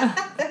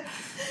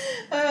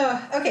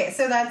 Okay,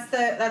 so that's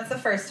the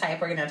first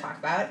type we're going to talk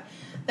about.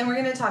 Then we're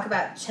going to talk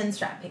about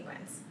chinstrap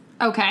penguins.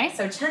 Okay.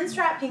 So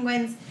chinstrap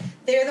penguins,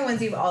 they're the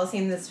ones you've all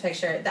seen in this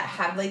picture that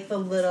have like the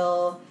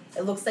little,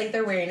 it looks like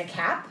they're wearing a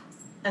cap,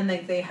 and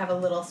like they have a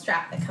little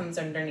strap that comes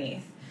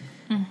underneath.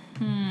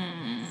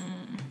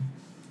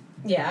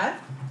 Yeah.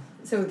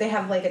 So they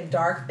have like a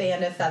dark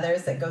band of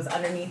feathers that goes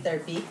underneath their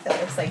beak that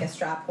looks like a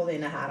strap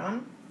holding a hat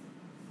on.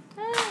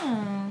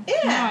 Oh.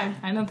 Yeah.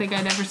 No, I don't think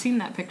I'd ever seen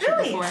that picture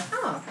Really? before.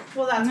 Oh,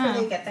 well, that's where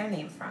No. they get their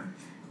name from.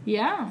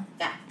 Yeah.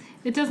 Yeah.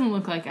 It doesn't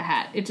look like a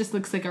hat. It just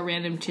looks like a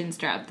random chin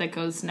strap that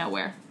goes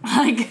nowhere.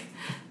 Like...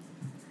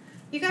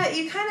 You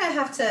kind of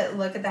have to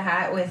look at the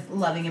hat with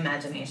loving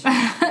imagination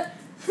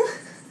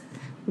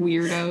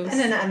Weirdos.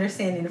 and an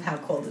understanding of how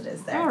cold it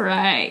is there. All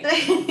right.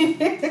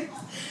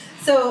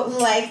 So,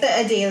 like the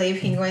Adelie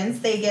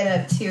penguins, they get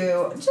up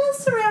to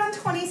just around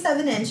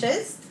 27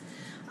 inches.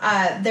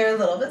 They're a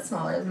little bit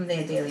smaller than the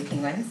Adelie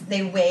penguins.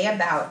 They weigh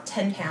about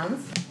 10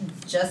 pounds.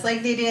 Just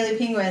like the Adelie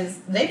penguins,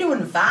 they're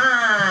doing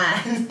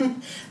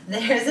fine.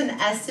 There's an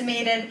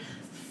estimated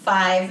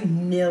 5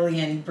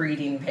 million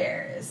breeding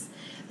pairs.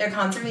 Their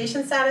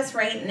conservation status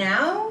right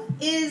now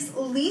is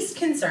least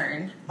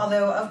concern,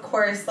 although, of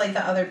course, like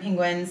the other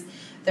penguins,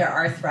 there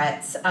are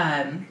threats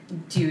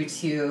due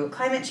to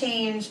climate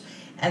change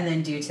and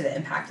then due to the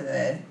impact of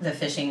the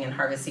fishing and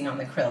harvesting on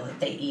the krill that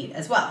they eat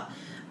as well.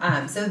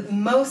 So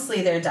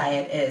mostly their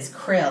diet is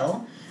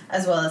krill,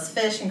 as well as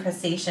fish and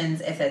crustaceans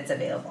if it's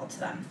available to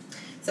them.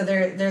 So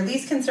they're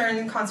least concerned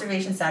in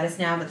conservation status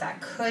now, but that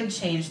could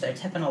change. They're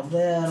tipping a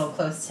little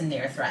close to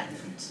near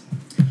threatened.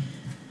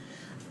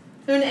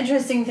 An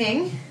interesting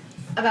thing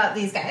about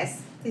these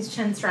guys, these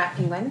chinstrap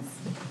penguins,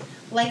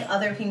 like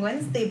other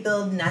penguins, they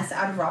build nests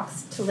out of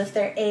rocks to lift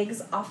their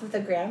eggs off of the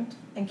ground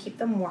and keep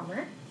them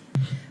warmer.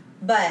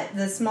 But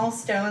the small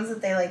stones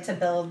that they like to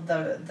build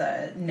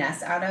the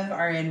nest out of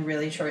are in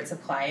really short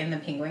supply in the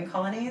penguin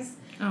colonies.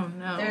 Oh,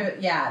 no.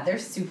 They're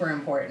super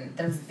important.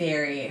 They're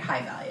very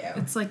high value.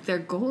 It's like they're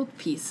gold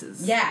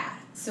pieces. Yeah.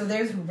 So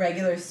there's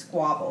regular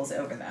squabbles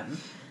over them.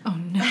 Oh,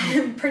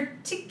 no.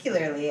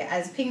 Particularly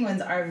as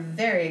penguins are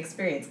very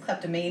experienced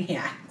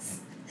kleptomaniacs.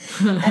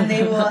 And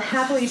they will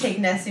happily take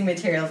nesting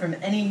material from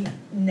any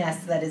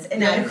nest that is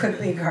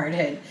inadequately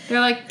guarded. They're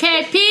like,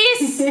 okay,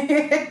 peace!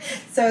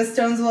 So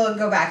stones will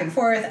go back and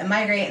forth and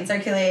migrate and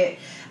circulate,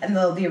 and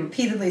they'll be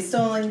repeatedly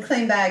stolen,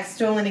 claimed back,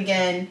 stolen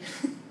again.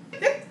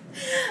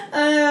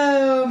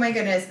 Oh my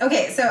goodness.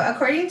 Okay, so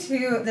according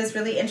to this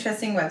really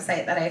interesting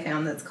website that I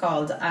found that's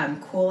called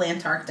Cool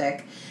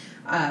Antarctic,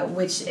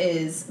 which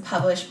is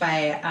published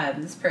by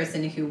this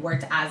person who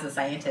worked as a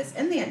scientist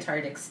in the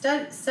Antarctic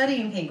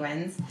studying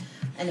penguins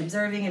and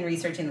observing and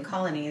researching the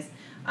colonies,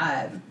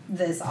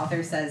 this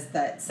author says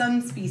that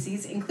some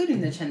species, including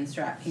the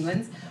chinstrap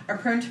penguins, are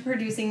prone to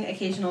producing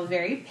occasional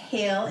very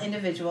pale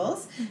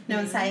individuals,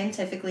 known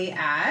scientifically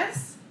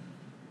as...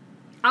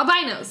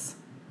 albinos.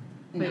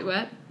 No. Wait,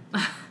 what?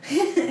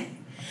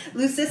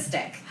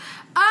 Leucistic.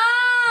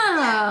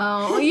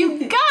 Oh, you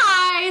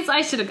guys!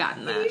 I should have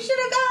gotten that. You should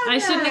have gotten I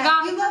shouldn't have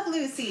gotten You love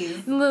Lucy's.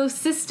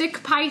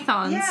 Leucistic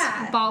pythons.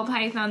 Yeah. Ball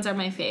pythons are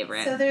my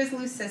favorite. So there's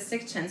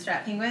leucistic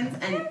chinstrap penguins,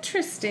 and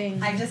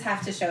Interesting. I just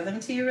have to show them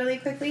to you really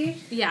quickly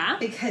Yeah.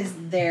 because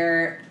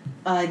they're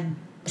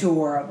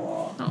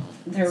adorable. Oh,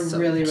 They're so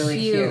really, really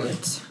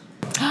cute.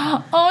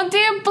 Oh,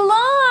 they're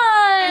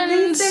blonde.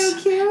 Aren't they so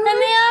cute? And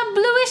they have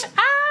bluish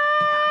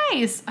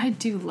eyes. I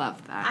do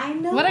love that. I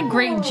know. What a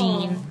great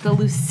gene. The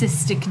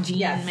leucistic gene,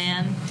 Yes.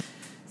 man.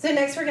 So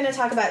next we're going to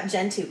talk about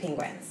Gentoo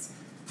penguins.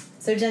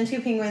 So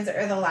Gentoo penguins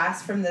are the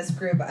last from this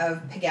group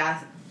of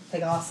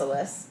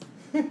Pegasilus.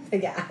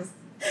 Pegas.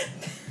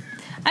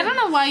 I don't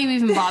know why you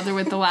even bother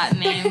with the Latin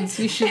names.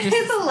 You should just.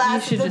 It's the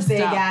last you should of the just big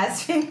stop.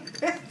 ass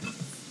penguins.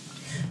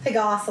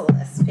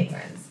 Pegasilus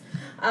penguins.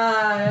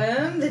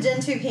 The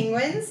Gentoo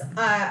penguins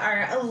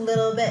are a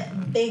little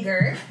bit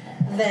bigger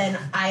than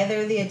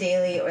either the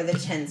Adelie or the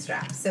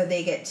chinstrap. So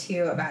they get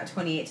to about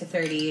 28 to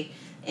 30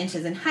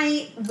 inches in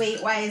height.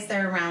 Weight-wise,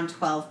 they're around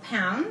 12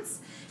 pounds.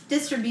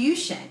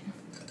 Distribution.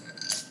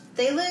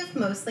 They live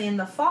mostly in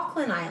the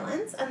Falkland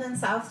Islands and then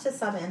south to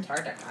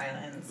subantarctic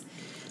islands.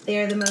 They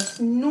are the most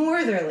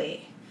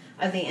northerly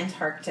of the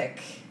Antarctic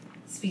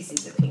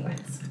species of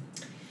penguins.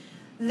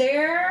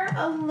 They're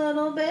a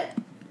little bit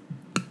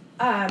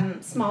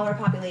smaller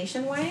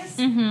population-wise.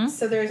 Mm-hmm.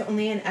 So there's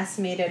only an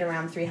estimated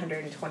around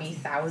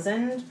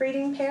 320,000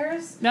 breeding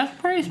pairs. That's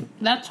pretty.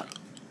 That's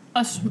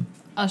a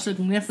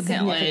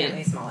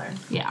significantly. Smaller.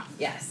 Yeah.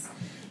 Yes.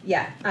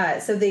 Yeah.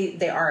 So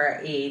they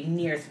are a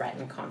near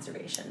threatened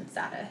conservation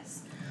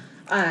status.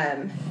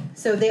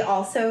 So they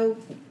also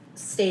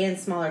stay in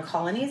smaller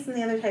colonies than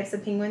the other types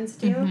of penguins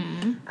do,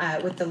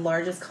 with the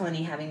largest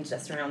colony having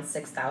just around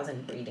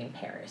 6,000 breeding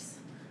pairs.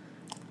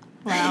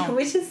 Wow.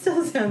 Which it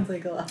still sounds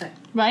like a lot.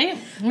 Right?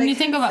 When you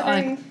think about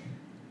like,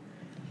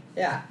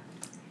 yeah,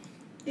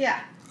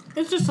 yeah,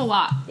 it's just a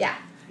lot. yeah,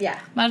 yeah.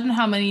 Imagine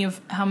how many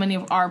of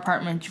our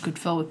apartments you could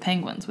fill with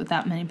penguins with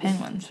that many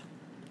penguins.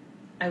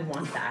 I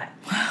want that.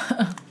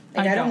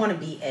 Like I don't want to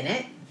be in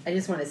it. I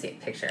just want to see a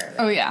picture of it.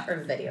 Oh, yeah. Or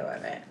a video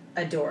of it.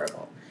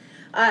 Adorable.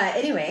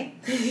 Anyway,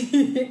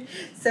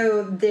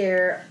 so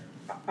there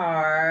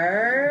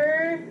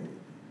are.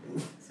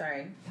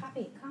 Sorry,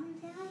 Poppy, calm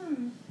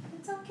down.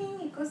 It's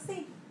okay. Go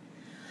sleep.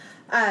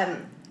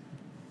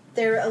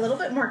 They're a little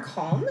bit more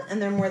calm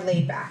and they're more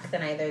laid back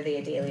than either the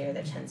Adelie or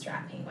the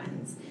chinstrap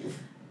penguins.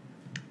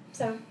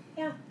 So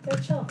yeah, they're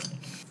chill.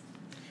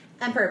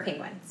 Emperor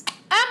penguins.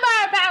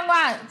 Emperor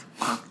penguins!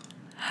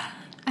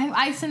 I have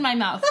ice in my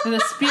mouth for the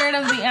spirit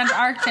of the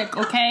Antarctic,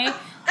 okay?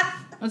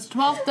 It's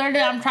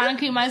 12:30, I'm trying to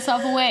keep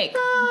myself awake.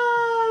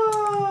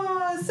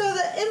 Oh, so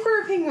the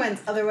emperor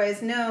penguins,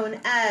 otherwise known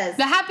as...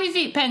 The happy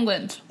feet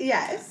penguins.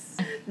 Yes.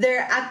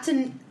 They're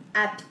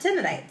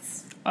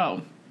actinidites.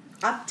 Oh.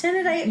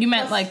 Actinidite... You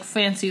meant like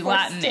fancy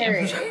Latin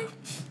names.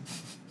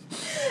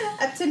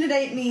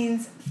 Actinidite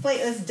means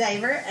flightless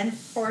diver, and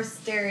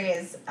Forsteri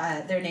is,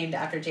 they're named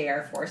after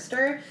J.R.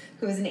 Forster,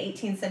 who was an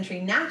 18th century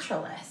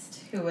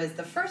naturalist, who was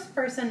the first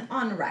person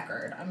on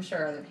record. I'm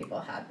sure other people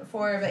had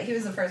before, but he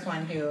was the first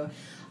one who,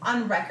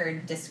 on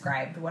record,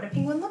 described what a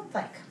penguin looked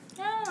like.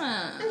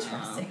 Ah.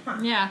 Interesting, huh?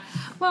 Yeah.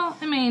 Well,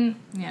 I mean,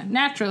 yeah,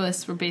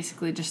 naturalists were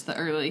basically just the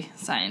early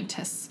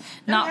scientists,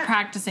 not yeah.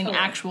 practicing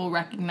Totally. actual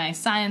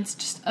recognized science,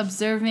 just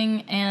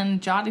observing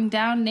and jotting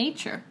down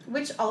nature.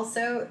 Which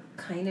also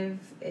kind of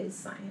is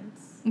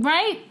science.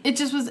 Right?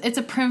 It's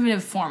a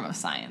primitive form of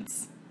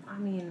science. I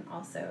mean,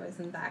 also,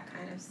 isn't that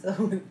kind of still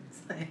what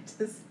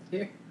scientists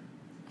do?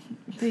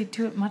 They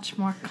do it much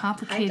more Hi,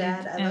 complicated.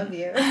 Dad. I love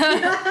you.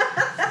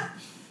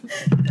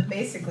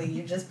 Basically,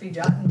 you just be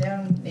jotting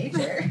down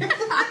nature.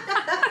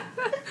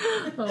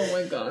 Oh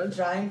my god.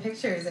 Drawing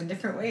pictures in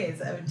different ways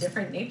of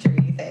different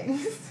nature-y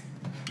things.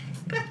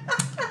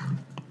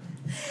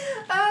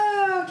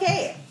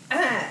 Okay.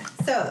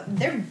 So,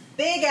 they're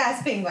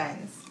big-ass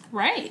penguins.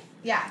 Right.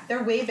 Yeah,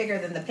 they're way bigger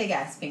than the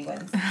pig-ass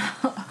penguins.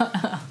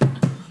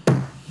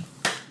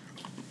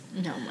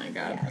 Oh my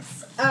god.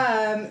 Yes.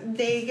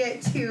 They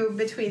get to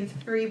between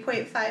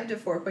 3.5 to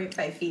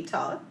 4.5 feet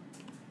tall.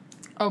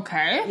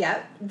 Okay.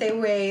 Yep. They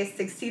weigh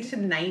 60 to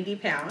 90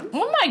 pounds.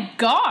 Oh my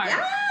god.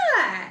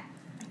 Yeah.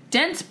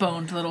 Dense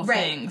boned little Right.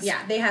 things. Yeah,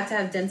 they have to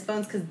have dense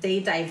bones because they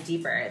dive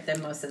deeper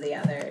than most of the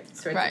other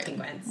sorts of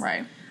penguins.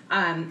 Right.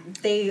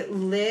 They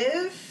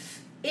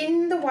live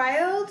in the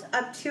wild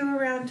up to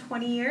around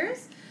 20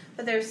 years,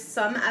 but there's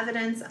some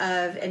evidence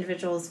of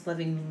individuals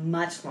living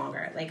much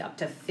longer, like up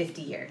to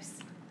 50 years.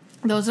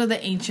 Those are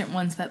the ancient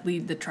ones that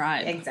lead the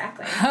tribe.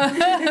 Exactly.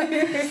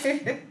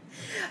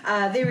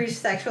 They reach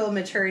sexual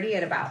maturity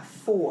at about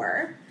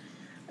 4.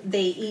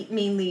 They eat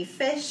mainly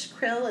fish,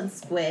 krill, and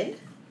squid.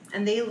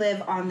 And they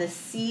live on the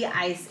sea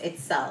ice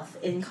itself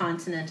in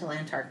continental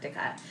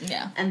Antarctica.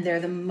 Yeah. And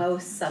they're the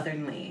most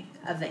southerly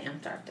of the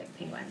Antarctic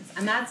penguins.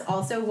 And that's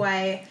also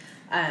why...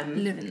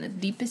 Live in the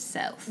deepest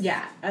south.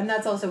 Yeah, and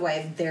that's also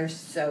why they're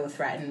so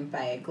threatened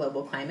by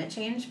global climate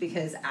change,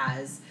 because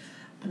as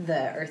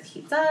the Earth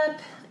heats up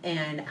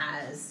and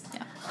as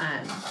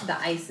the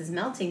ice is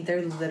melting,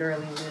 they're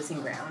literally losing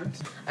ground.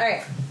 All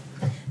right.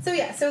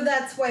 So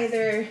that's why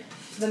they're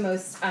the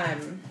most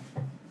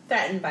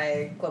threatened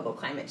by global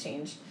climate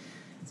change.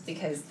 It's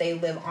because they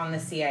live on the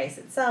sea ice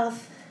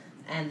itself,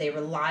 and they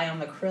rely on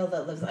the krill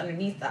that lives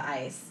underneath the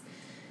ice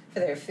for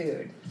their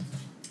food.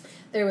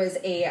 There was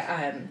a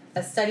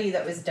study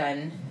that was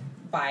done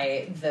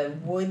by the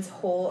Woods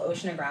Hole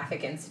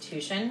Oceanographic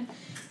Institution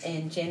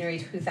in January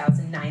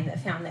 2009 that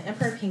found that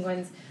emperor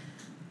penguins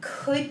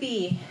could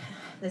be...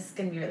 This is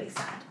going to be really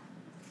sad.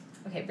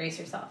 Okay, brace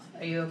yourself.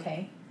 Are you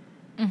okay?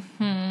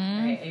 Mm-hmm.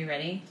 All right, are you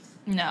ready?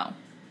 No.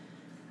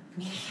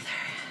 Me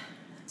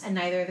neither. And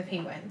neither are the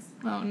penguins.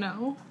 Oh,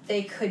 no.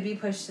 They could be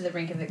pushed to the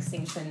brink of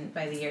extinction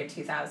by the year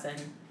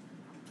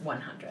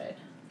 2100.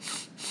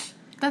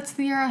 That's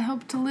the year I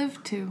hope to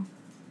live to.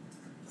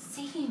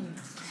 Same.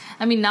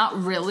 I mean,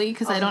 not really,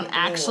 because I don't Old.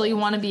 actually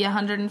want to be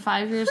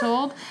 105 years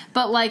old.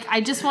 But, like,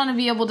 I just want to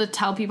be able to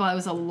tell people I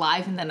was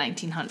alive in the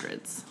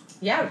 1900s.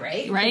 Yeah,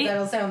 right? Right?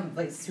 That'll sound,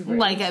 like, super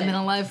Like, ancient. I've been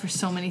alive for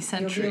so many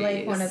centuries. You'll be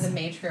like one of the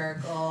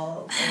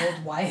matriarchal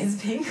old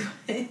wise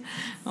penguins.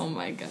 Oh,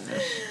 my gosh.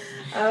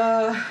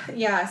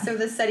 Yeah, so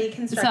the study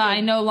constructed... So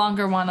I no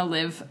longer want to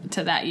live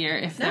to that year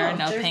if there are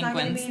no there's not gonna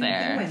penguins be any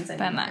there. penguins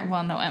Then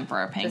anymore. no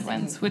emperor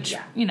penguins, which,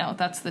 yeah. you know,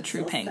 that's the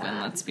true So penguin,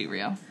 sad. let's be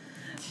real.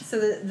 So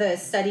the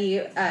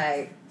study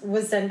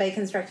was done by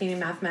constructing a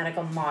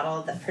mathematical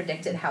model that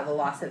predicted how the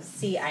loss of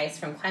sea ice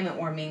from climate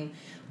warming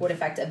would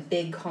affect a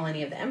big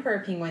colony of the emperor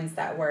penguins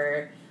that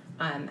were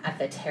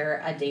at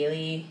Terra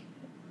Adélie,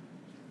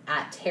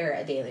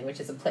 which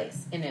is a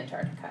place in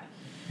Antarctica.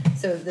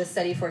 So the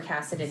study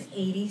forecasted an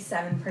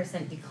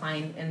 87%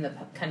 decline in the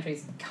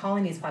country's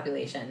colony's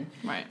population,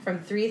 Right. from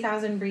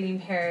 3,000 breeding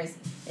pairs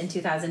in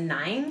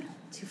 2009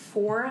 to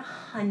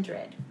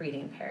 400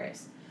 breeding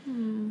pairs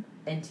in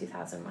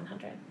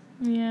 2100.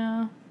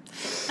 Yeah.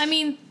 I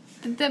mean,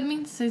 that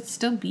means there'd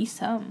still be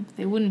some.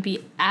 They wouldn't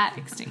be at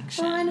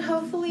extinction. Well, and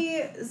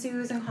hopefully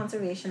zoos and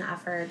conservation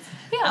efforts.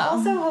 Yeah. But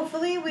also,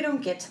 hopefully we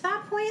don't get to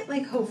that point.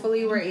 Like,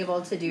 hopefully we're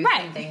able to do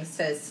Right. some things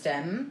to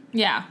stem.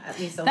 Yeah. At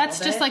least a That's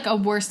little just bit. like a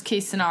worst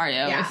case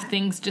scenario. Yeah. If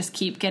things just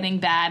keep getting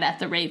bad at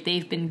the rate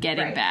they've been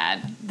getting Right.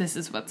 bad, this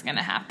is what's going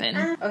to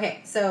happen.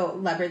 Okay, so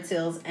leopard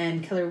seals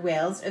and killer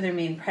whales are their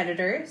main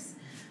predators.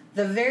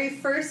 The very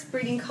first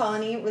breeding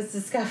colony was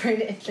discovered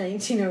in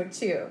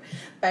 1902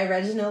 by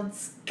Reginald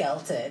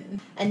Skelton.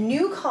 And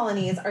new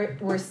colonies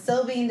were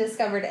still being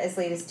discovered as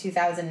late as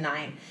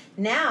 2009.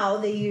 Now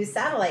they use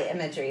satellite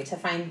imagery to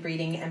find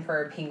breeding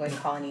emperor penguin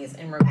colonies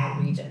in remote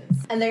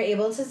regions. And they're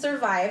able to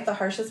survive the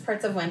harshest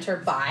parts of winter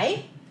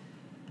by...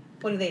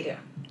 What do?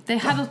 They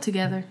huddle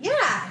together,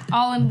 Yeah!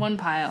 all in one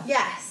pile.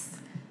 Yes!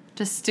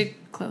 Just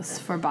stick close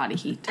for body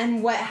heat.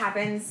 And what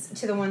happens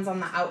to the ones on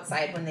the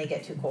outside when they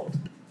get too cold?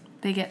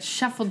 They get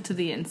shuffled to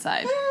the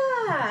inside.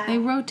 Yeah! They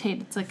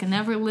rotate. It's like an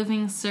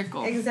ever-living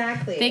circle.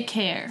 Exactly. They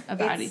care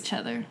about It's- each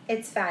other.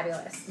 It's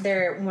fabulous.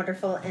 They're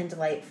wonderful and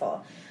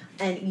delightful.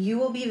 And you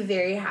will be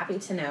very happy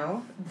to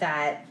know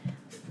that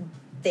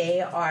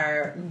they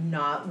are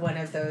not one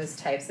of those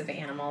types of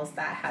animals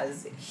that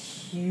has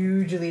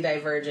hugely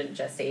divergent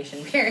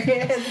gestation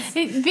periods.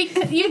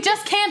 You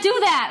just can't do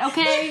that,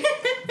 okay?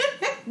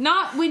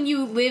 Not when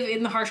you live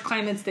in the harsh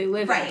climates they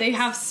live Right. in. They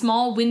have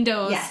small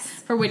windows Yes.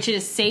 for which it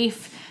is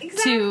safe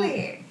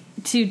Exactly.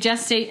 to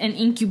gestate and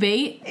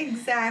incubate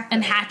Exactly.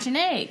 and hatch an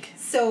egg.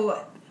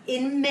 So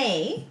in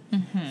May,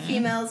 Mm-hmm.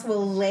 females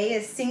will lay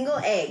a single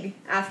egg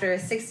after a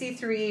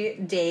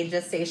 63-day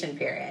gestation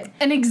period.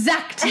 An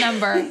exact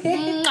number.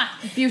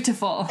 Mwah.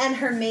 Beautiful. And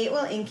her mate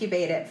will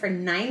incubate it for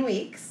 9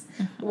 weeks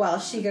Mm-hmm. while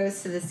she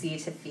goes to the sea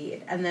to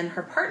feed. And then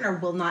her partner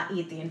will not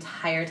eat the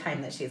entire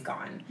time that she's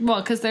gone.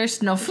 Well, because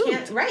there's no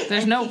food. Right.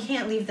 There's and no... he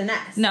can't leave the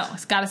nest. No,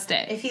 it's gotta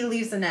stay. If he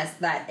leaves the nest,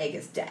 that egg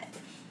is dead.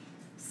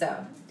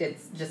 So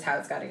it's just how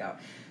it's got to go.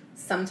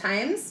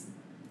 Sometimes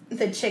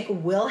the chick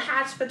will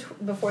hatch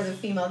before the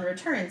female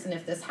returns, and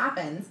if this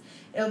happens,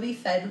 it'll be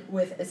fed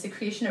with a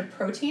secretion of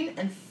protein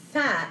and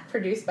fat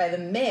produced by the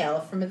male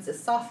from its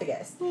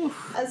esophagus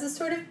as a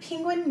sort of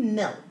penguin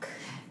milk.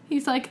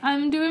 He's like,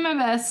 I'm doing my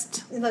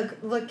best.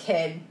 Look,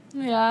 kid.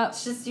 Yeah.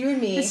 It's just you and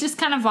me. It's just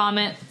kind of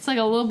vomit. It's like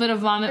a little bit of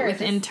vomit Here,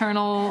 with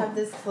internal, have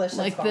this delicious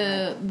like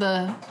vomit.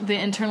 the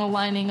internal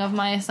lining of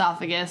my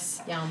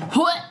esophagus. Yum.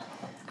 What?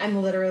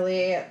 I'm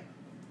literally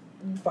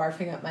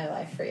barfing up my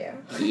life for you.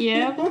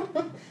 Yep.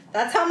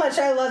 That's how much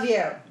I love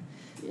you.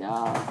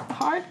 Yeah.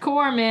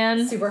 Hardcore,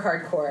 man. Super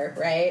hardcore,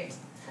 right?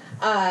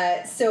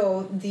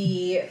 So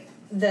the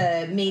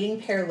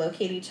mating pair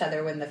locate each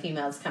other when the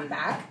females come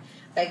back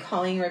by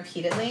calling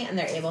repeatedly, and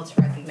they're able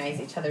to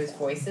recognize each other's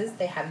voices.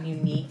 They have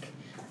unique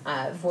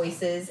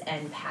voices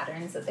and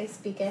patterns that they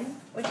speak in,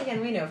 which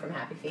again we know from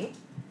Happy Feet.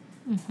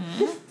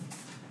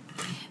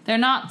 They're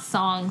not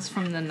songs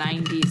from the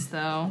 90s,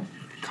 though,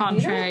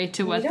 contrary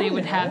to what they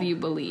would have you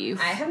believe.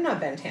 I have not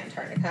been to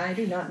Antarctica. I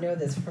do not know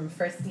this from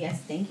first... Yes,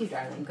 thank you,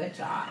 darling. Good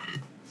job.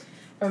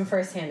 From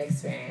first-hand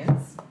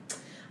experience.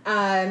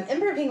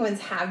 Emperor penguins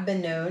have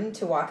been known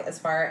to walk as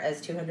far as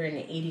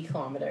 280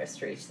 kilometers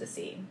to reach the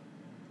sea.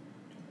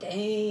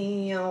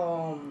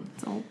 Damn.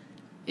 So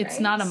it's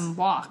Right? not a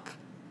walk.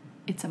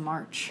 It's a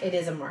march. It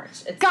is a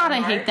march. It's God, a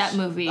I hate march that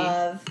movie.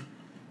 Of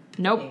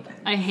Nope. penguins.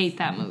 I hate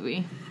that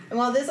movie. And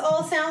while this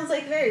all sounds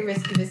like very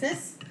risky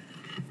business,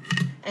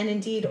 and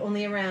indeed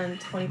only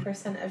around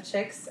 20% of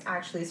chicks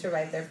actually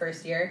survive their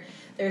first year,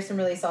 there are some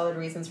really solid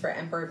reasons for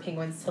emperor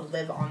penguins to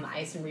live on the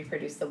ice and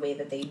reproduce the way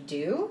that they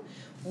do.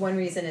 One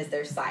reason is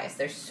their size.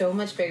 They're so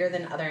much bigger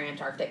than other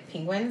Antarctic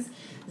penguins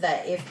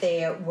that if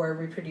they were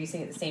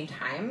reproducing at the same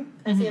time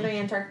as the other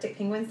Antarctic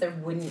penguins,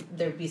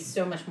 there'd be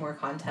so much more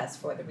contest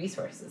for the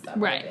resources that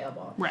were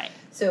available. Right.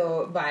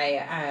 So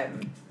by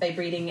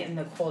breeding in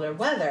the colder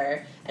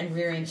weather and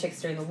rearing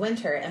chicks during the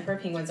winter, emperor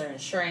penguins are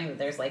ensuring that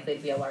there's likely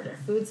to be a larger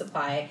food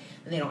supply,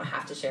 and they don't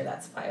have to share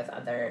that supply with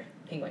other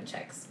penguin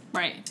chicks.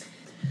 Right.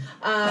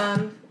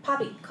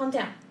 Poppy, calm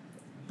down.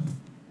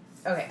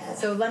 Okay,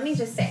 so let me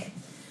just say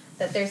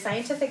that there's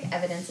scientific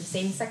evidence of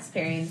same-sex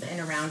pairings in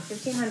around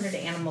 1,500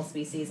 animal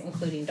species,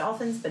 including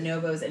dolphins,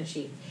 bonobos, and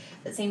sheep.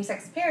 That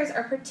same-sex pairs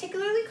are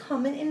particularly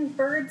common in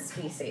bird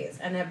species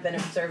and have been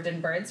observed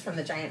in birds from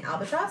the giant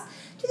albatross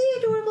to the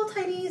adorable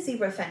tiny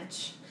zebra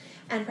finch.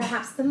 And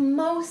perhaps the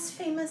most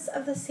famous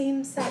of the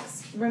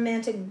same-sex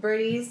romantic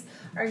birdies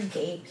are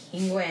gay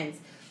penguins,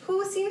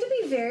 who seem to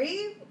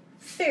be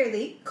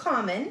fairly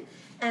common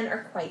and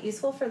are quite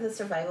useful for the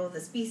survival of the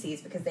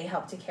species because they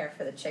help to care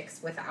for the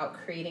chicks without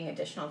creating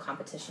additional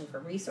competition for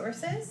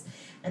resources.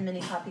 And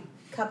many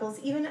couples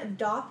even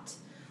adopt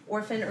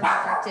orphan or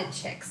rejected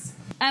chicks.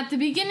 At the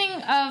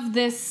beginning of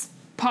this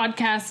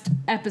podcast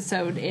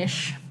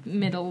episode-ish,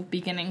 middle,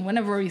 beginning,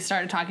 whenever we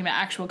started talking about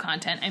actual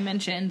content, I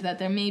mentioned that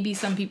there may be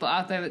some people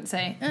out there that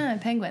say,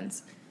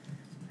 penguins.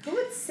 Who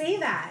would say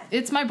that?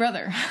 It's my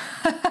brother.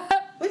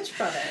 Which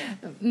brother?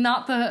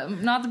 Not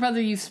the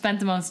brother you've spent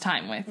the most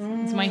time with.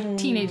 It's my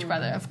teenage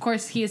brother. Of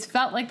course, he has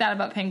felt like that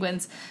about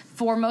penguins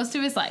for most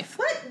of his life.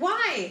 What?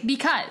 Why?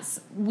 Because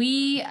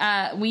we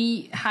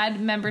had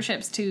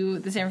memberships to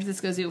the San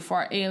Francisco Zoo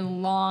for a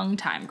long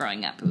time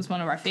growing up. It was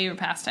one of our favorite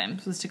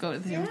pastimes was to go to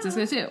the San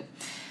Francisco Zoo.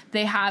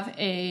 They have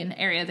an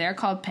area there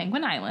called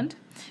Penguin Island,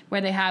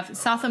 where they have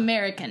South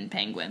American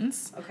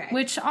penguins,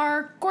 which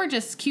are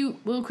gorgeous,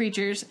 cute little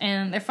creatures,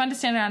 and they're fun to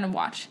stand around and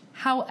watch.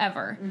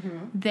 However,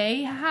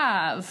 they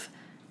have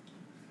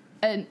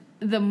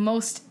the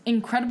most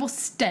incredible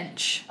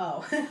stench.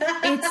 Oh.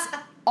 It's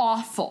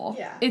awful.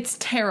 Yeah. It's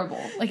terrible.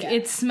 Like,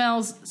 it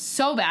smells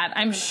so bad.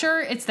 I'm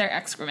sure it's their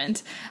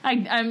excrement.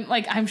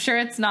 I'm sure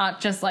it's not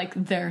just, like,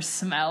 their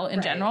smell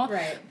in general.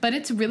 Right. But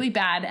it's really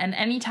bad, and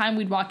anytime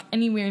we'd walk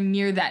anywhere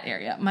near that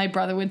area, my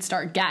brother would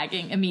start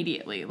gagging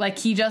immediately. Like,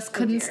 he just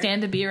couldn't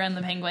stand to be around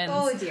the penguins.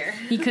 Oh, dear.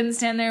 He couldn't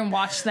stand there and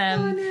watch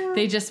them. Oh, no.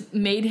 They just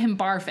made him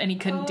barf, and he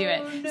couldn't do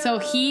it. No. So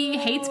he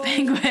hates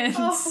penguins.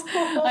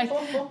 Oh. Like,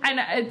 I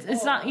know,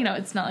 it's not,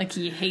 it's not like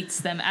he hates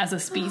them as a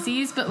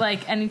species, but,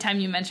 like, anytime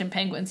you mention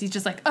penguins, he's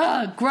just like,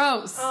 ugh,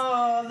 gross.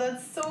 Oh,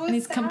 that's so And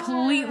he's sad.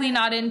 completely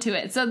not into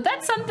it. So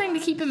that's something to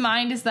keep in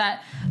mind, is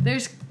that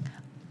there's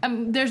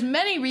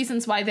many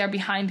reasons why they're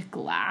behind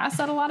glass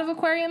at a lot of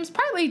aquariums,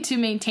 partly to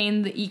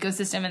maintain the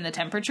ecosystem and the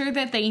temperature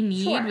that they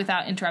need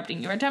without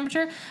interrupting your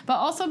temperature, but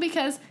also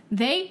because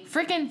they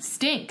freaking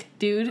stink,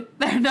 dude.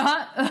 They're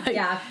not, like,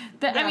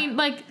 I mean,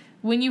 like,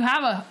 when you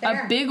have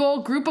a big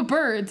old group of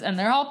birds and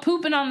they're all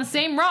pooping on the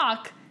same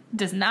rock,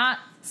 does not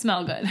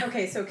smell good.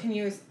 Okay, so can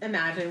you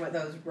imagine what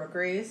those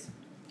rookeries,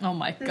 Oh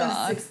my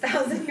god. those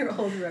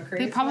 6,000-year-old rookeries,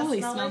 They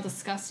probably must smell like?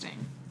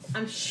 disgusting.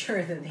 I'm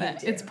sure that they But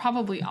do. it's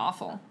probably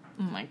awful.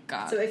 Oh my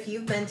god. So if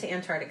you've been to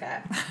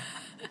Antarctica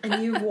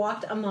and you've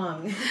walked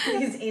among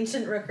these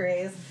ancient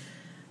rookeries,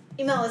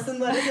 email us and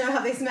let us know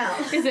how they smell.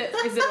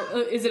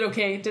 Is it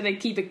okay? Do they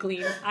keep it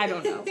clean? I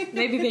don't know.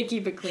 Maybe they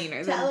keep it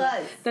cleaner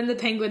than the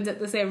penguins at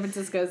the San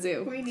Francisco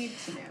Zoo. We need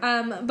to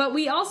know. But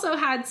we also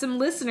had some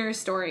listener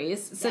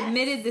stories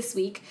submitted this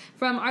week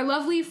from our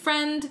lovely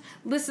friend,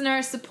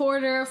 listener,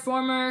 supporter,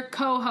 former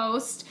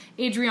co-host,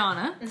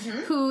 Adriana,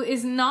 who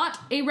is not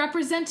a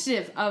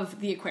representative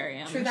of the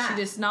aquarium. True that. She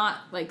does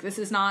not, this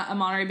is not a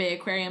Monterey Bay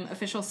Aquarium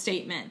official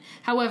statement.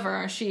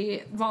 However,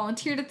 she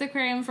volunteered at the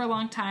aquarium for a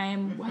long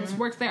time, has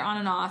worked there on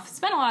and off,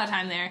 spent a lot of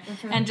time there,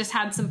 and just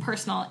had some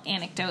personal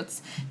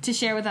anecdotes to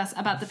share with us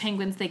about the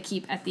penguins they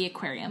keep at the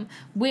aquarium,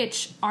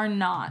 which are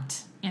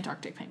not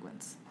Antarctic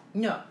penguins.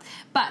 No.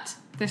 But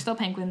they're still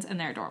penguins, and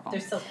they're adorable. They're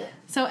still cool.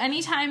 So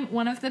anytime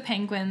one of the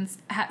penguins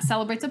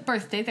celebrates a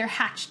birthday, their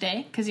hatch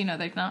day, because,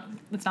 it's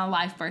not a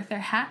live birth, they're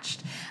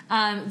hatched,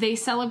 they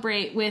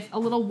celebrate with a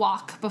little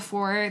walk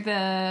before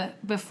the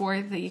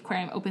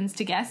aquarium opens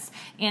to guests,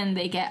 and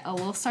they get a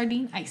little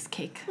sardine ice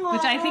cake,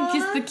 which I think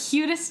is the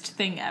cutest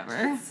thing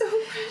ever. So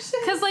precious.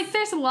 Because,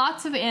 there's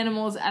lots of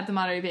animals at the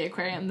Monterey Bay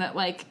Aquarium that,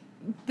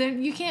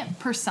 you can't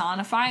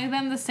personify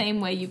them the same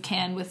way you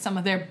can with some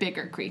of their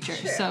bigger creatures.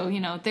 Sure.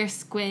 So, their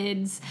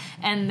squids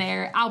and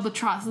their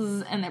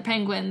albatrosses and their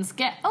penguins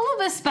get a little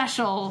bit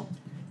special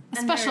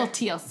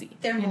TLC.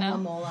 Their Mola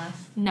Mola.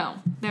 No,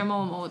 their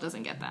Mola Mola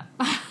doesn't get that.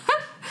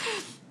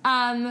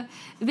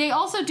 They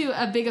also do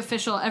a big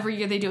official, every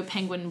year they do a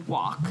penguin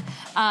walk.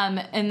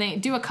 And they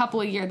do a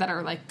couple a year that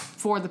are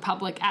for the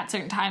public at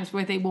certain times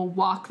where they will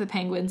walk the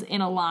penguins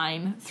in a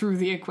line through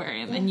the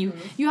aquarium. And you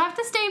have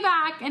to stay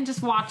back and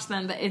just watch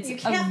them. But it's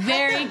a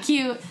very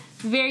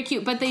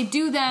cute, but they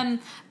do them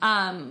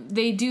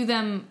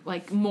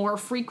more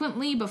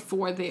frequently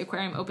before the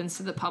aquarium opens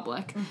to the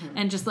public,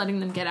 and just letting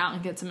them get out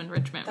and get some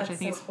enrichment, which I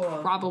think is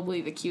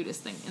probably the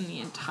cutest thing in the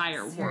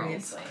entire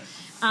world.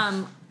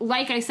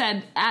 Like I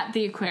said, at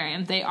the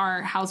aquarium, they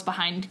are housed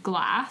behind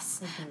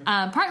glass,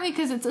 partly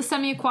because it's a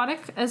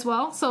semi-aquatic as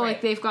well. So,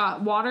 they've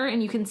got water,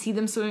 and you can see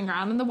them swimming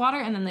around in the water,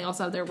 and then they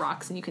also have their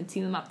rocks, and you can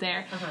see them up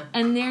there.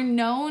 And they're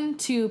known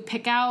to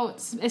pick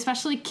out,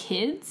 especially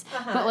kids,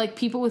 but,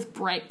 people with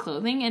bright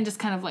clothing, and just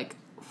kind of,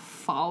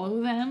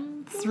 follow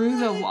them through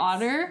the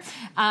water.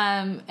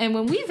 And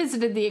when we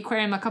visited the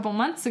aquarium a couple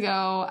months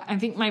ago, I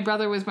think my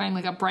brother was wearing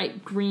a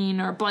bright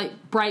green or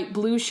bright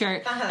blue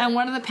shirt, and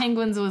one of the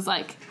penguins was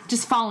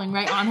just falling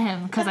right on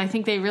him, because I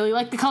think they really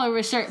liked the color of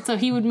his shirt, so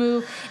he would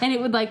move and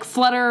it would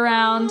flutter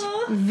around.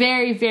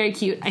 Very, very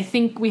cute. I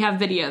think we have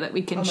video that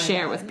we can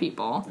share with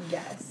people.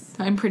 Yes.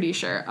 I'm pretty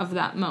sure of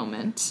that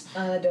moment.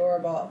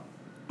 Adorable.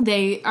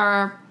 They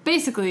are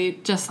basically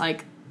just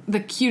the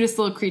cutest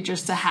little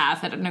creatures to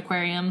have at an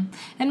aquarium,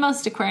 and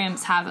most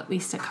aquariums have at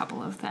least a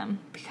couple of them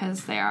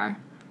because they are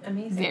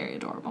amazing, very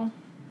adorable.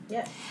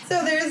 Yeah.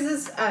 So there's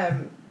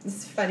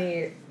this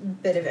funny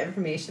bit of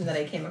information that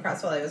I came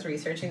across while I was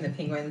researching the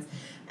penguins,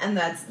 and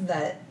that's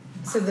that.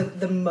 So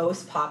the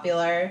most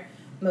popular,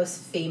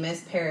 most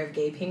famous pair of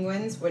gay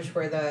penguins, which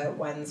were the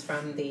ones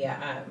from the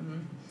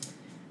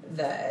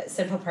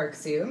Central Park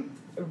Zoo,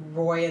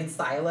 Roy and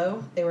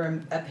Silo. They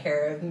were a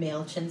pair of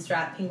male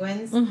chinstrap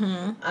penguins.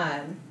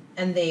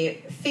 And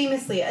they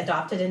famously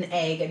adopted an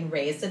egg and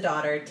raised a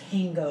daughter,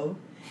 Tango.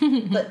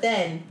 But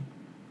then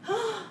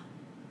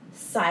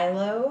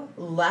Silo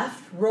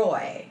left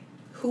Roy,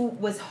 who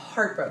was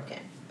heartbroken,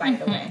 by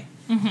the way.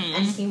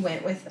 And he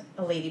went with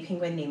a lady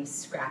penguin named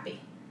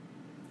Scrappy.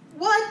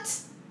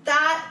 What?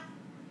 That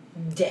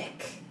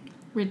dick.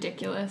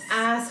 Ridiculous.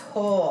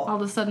 Asshole. All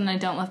of a sudden I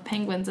don't love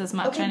penguins as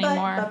much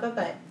anymore.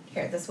 But.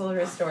 Here, this will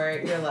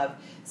restore your love.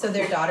 So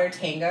their daughter,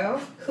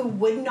 Tango, who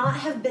would not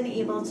have been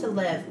able to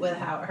live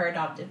without her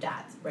adoptive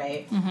dads,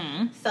 right?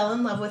 Fell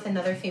in love with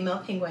another female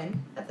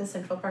penguin at the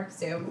Central Park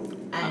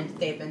Zoo, and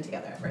they've been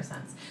together ever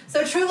since.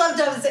 So true love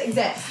does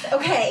exist,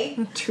 okay?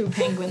 True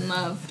penguin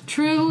love.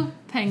 True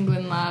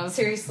penguin love.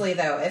 Seriously,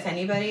 though, if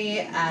anybody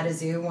at a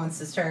zoo wants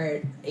to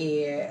start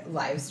a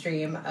live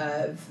stream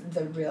of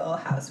the Real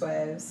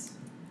Housewives,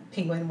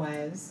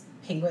 Penguins,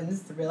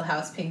 the Real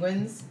House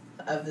Penguins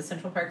of the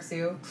Central Park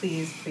Zoo,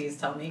 please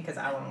tell me, because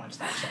I want to watch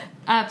that shit.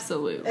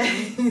 Absolutely.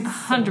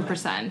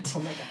 100%. Oh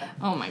my god.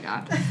 Oh my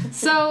god.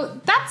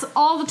 So that's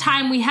all the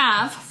time we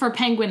have for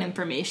penguin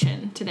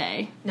information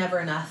today. Never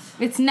enough.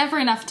 It's never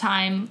enough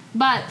time,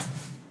 but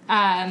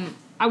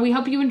we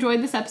hope you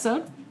enjoyed this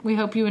episode. We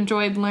hope you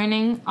enjoyed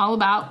learning all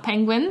about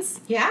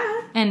penguins.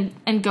 Yeah.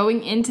 And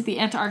going into the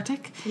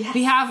Antarctic. Yes.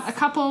 We have a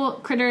couple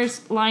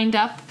critters lined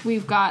up.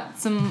 We've got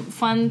some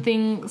fun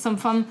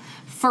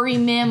furry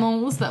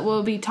mammals that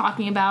we'll be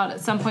talking about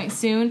at some point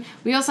soon.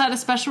 We also had a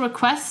special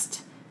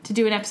request to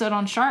do an episode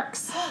on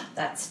sharks.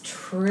 That's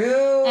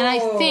true. And I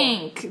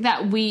think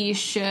that we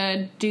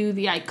should do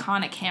the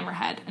iconic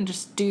hammerhead and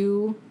just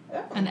do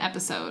an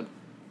episode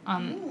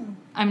on...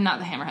 I'm not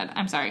the hammerhead.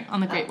 I'm sorry. On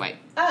the great white.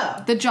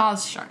 Oh. The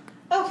Jaws shark.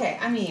 Okay,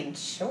 I mean,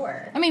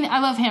 sure. I mean, I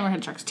love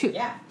hammerhead sharks too.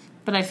 Yeah.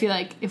 But I feel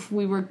like if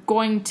we were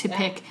going to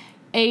pick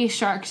a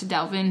shark to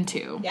delve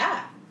into,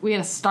 we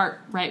had to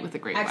start right with the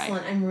great white.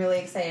 Excellent. I'm really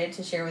excited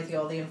to share with you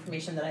all the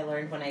information that I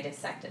learned when I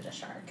dissected a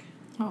shark.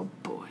 Oh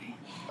boy.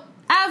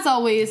 as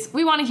always,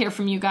 we want to hear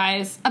from you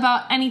guys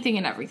about anything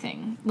and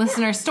everything.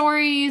 Listener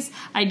stories,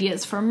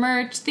 ideas for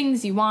merch,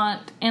 things you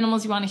want,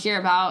 animals you want to hear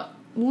about,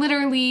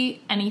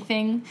 literally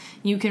anything.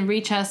 You can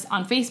reach us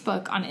on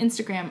Facebook, on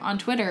Instagram, on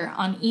Twitter,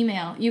 on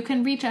email. You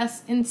can reach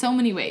us in so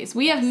many ways.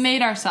 We have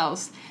made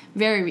ourselves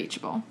very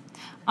reachable.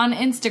 On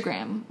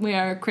Instagram, we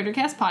are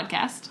Crittercast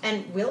Podcast.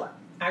 And we'll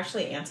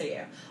actually answer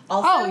you.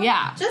 Also,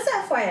 just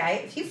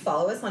FYI, if you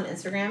follow us on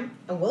Instagram,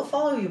 and we'll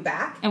follow you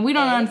back. And we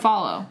don't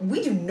unfollow.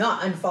 We do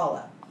not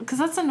unfollow. Because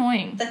that's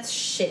annoying. That's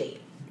shitty.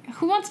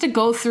 Who wants to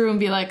go through and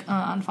be like,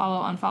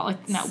 unfollow?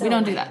 Like, no, we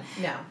don't do that.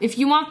 No. If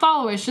you want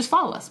followers, just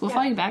follow us. We'll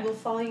follow you back. We'll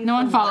follow you. No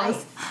one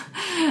follows.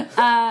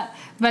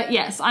 But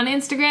yes, on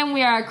Instagram,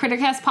 we are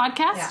Crittercast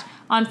Podcast. Yeah.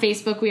 On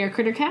Facebook, we are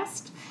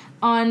Crittercast.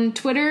 On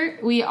Twitter,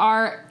 we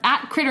are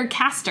at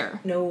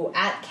Crittercaster. No,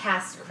 at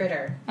Cast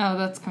Critter. Oh,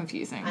 that's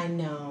confusing. I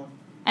know.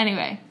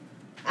 Anyway.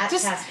 At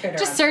Cast Critter.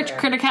 Just search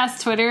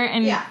Crittercast Twitter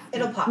and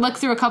it'll pop. Look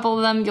through a couple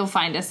of them. You'll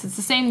find us. It's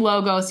the same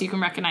logo, so you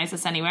can recognize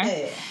us anywhere.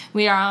 Yeah.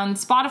 We are on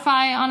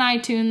Spotify, on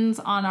iTunes,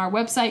 on our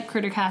website,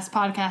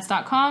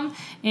 crittercastpodcast.com,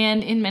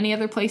 and in many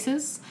other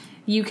places.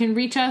 You can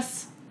reach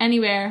us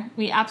anywhere.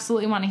 We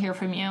absolutely want to hear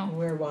from you.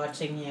 We're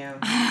watching you.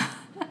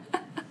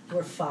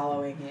 We're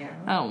following you.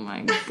 Oh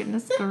my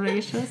goodness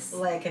gracious.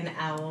 Like an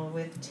owl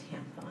with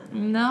tampon.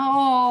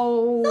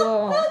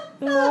 No.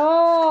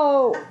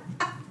 No.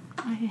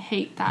 I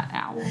hate that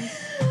owl.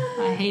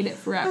 I hate it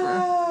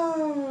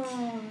forever.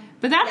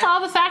 But that's all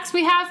the facts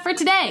we have for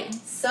today.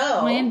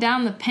 So. Laying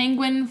down the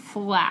penguin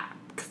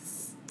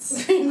flaps.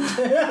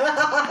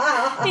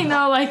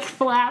 Like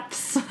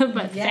flaps,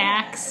 but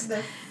facts.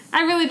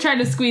 I really tried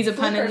to squeeze a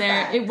pun in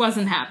there. Facts. It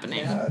wasn't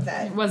happening. No,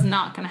 it was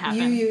not going to happen.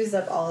 You used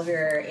up all of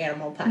your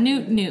animal puns.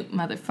 Newt,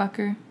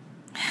 motherfucker.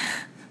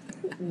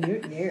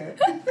 Newt.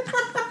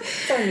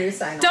 It's our new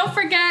sign. Don't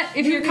forget,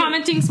 if you're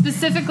commenting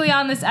specifically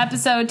on this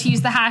episode, to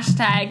use the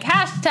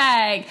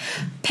hashtag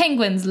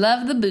penguins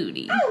love the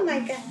booty. Oh my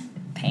god.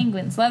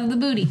 Penguins love the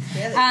booty.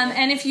 Yeah,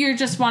 and if you're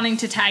just wanting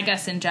to tag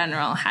us in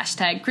general,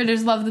 hashtag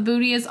critters love the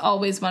booty is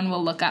always one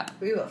we'll look up.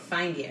 We will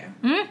find you.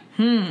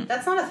 Mm-hmm.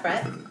 That's not a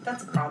threat.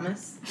 That's a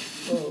promise.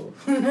 Oh.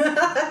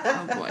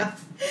 Oh boy.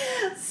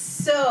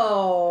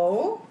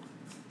 So.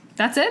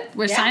 That's it.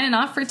 We're signing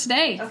off for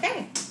today.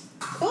 Okay.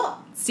 Cool.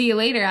 See you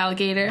later,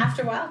 alligator.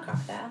 After a while,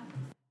 crocodile.